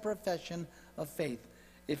making that profession of faith.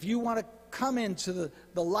 If you want to come into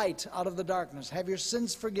the light out of the darkness, have your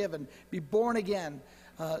sins forgiven, be born again,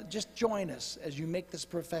 just join us as you make this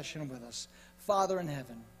profession with us. Father in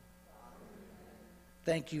heaven,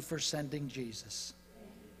 thank you for sending Jesus.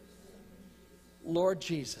 Lord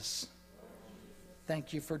Jesus,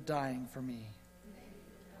 thank you for dying for me.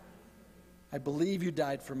 I believe you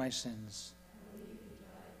died for my sins.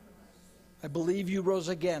 I believe you rose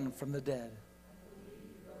again from the dead.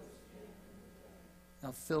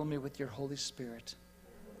 Now fill me with your Holy Spirit.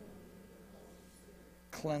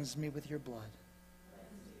 Cleanse me with your blood.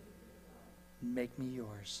 Make me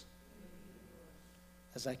yours.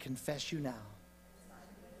 As I confess you now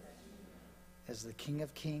as the King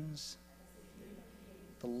of Kings,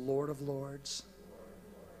 the Lord of Lords,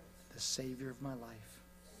 the Savior of my life.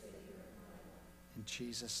 In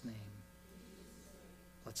Jesus' name,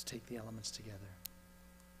 let's take the elements together.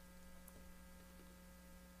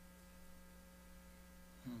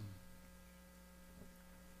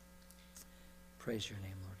 Praise your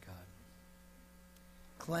name, Lord God.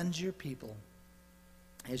 Cleanse your people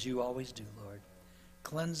as you always do, Lord.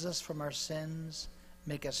 Cleanse us from our sins.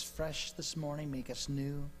 Make us fresh this morning. Make us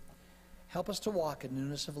new. Help us to walk in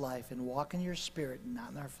newness of life and walk in your spirit and not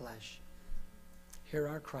in our flesh. Hear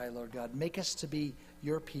our cry, Lord God. Make us to be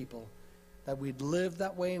your people, that we'd live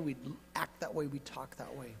that way, we'd act that way, we'd talk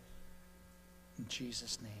that way. In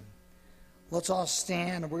Jesus' name. Let's all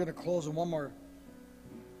stand, and we're going to close with one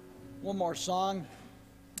more song.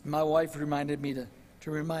 My wife reminded me to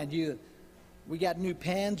remind you, we got new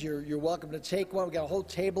pens. You're welcome to take one. We got a whole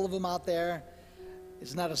table of them out there.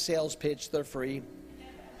 It's not a sales pitch. They're free.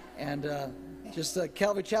 And just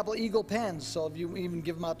Calvary Chapel Eagle pens. So if you even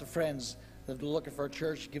give them out to friends that are looking for a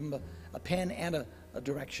church, give them a pen and a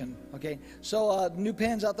direction. Okay? So new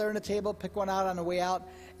pens out there on the table. Pick one out on the way out.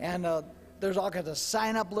 And there's all kinds of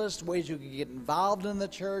sign-up lists, ways you can get involved in the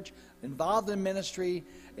church, involved in ministry.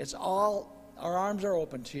 It's all, our arms are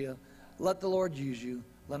open to you. Let the Lord use you.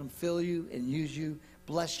 Let him fill you and use you,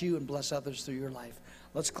 bless you and bless others through your life.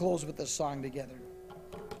 Let's close with this song together.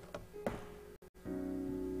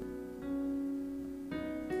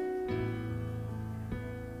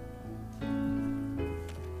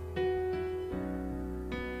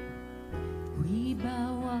 We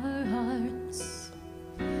bow our hearts,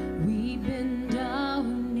 we bend our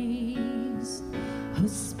knees. Oh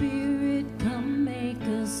Spirit, come make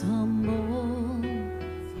us humble.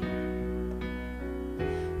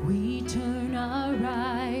 We turn our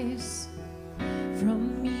eyes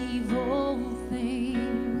from evil things.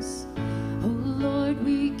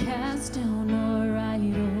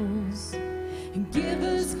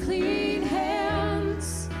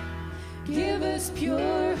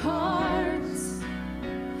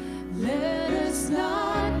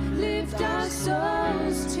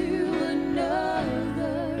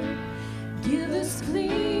 us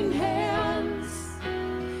clean hands,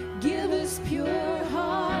 give us pure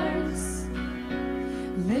hearts.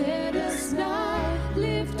 Let us not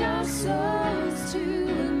lift our souls to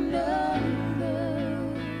another.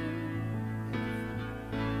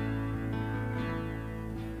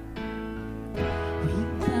 We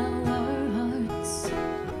bow our hearts,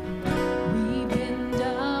 we bend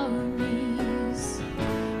our knees.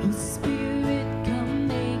 Oh Spirit, come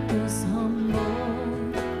make us humble.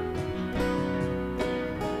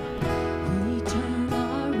 We turn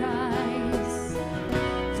our eyes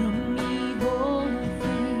from evil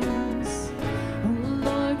things. Oh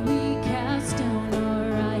Lord, we cast down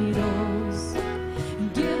our idols.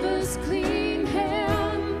 Give us clean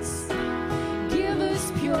hands, give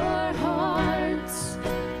us pure hearts.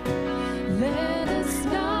 Let us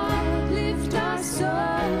not lift our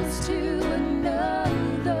souls to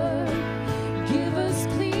another. Give us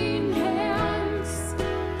clean hands,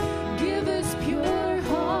 give us pure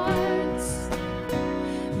hearts.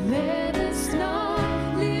 Let us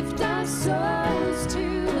not lift our souls to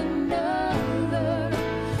another.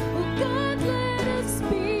 Oh God, let us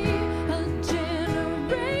be a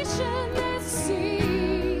generation that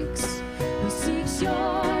seeks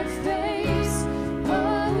your face,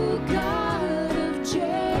 oh God of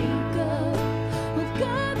Jacob. Oh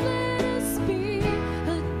God, let us be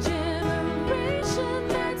a generation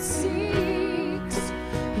that seeks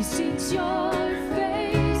your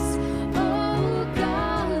face, oh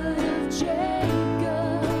God of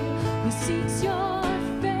Jacob. Who seeks your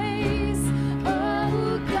face,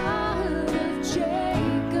 oh God of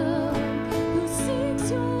Jacob. Who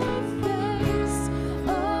seeks your face,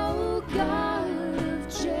 oh God of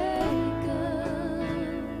Jacob.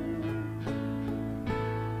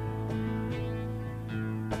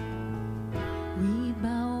 We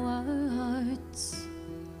bow our hearts,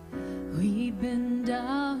 we bend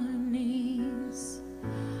our knees.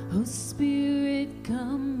 Oh Spirit,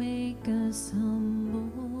 come make us humble.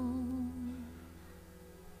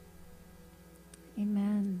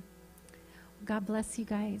 Amen. God bless you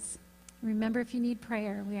guys. Remember, if you need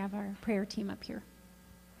prayer, we have our prayer team up here.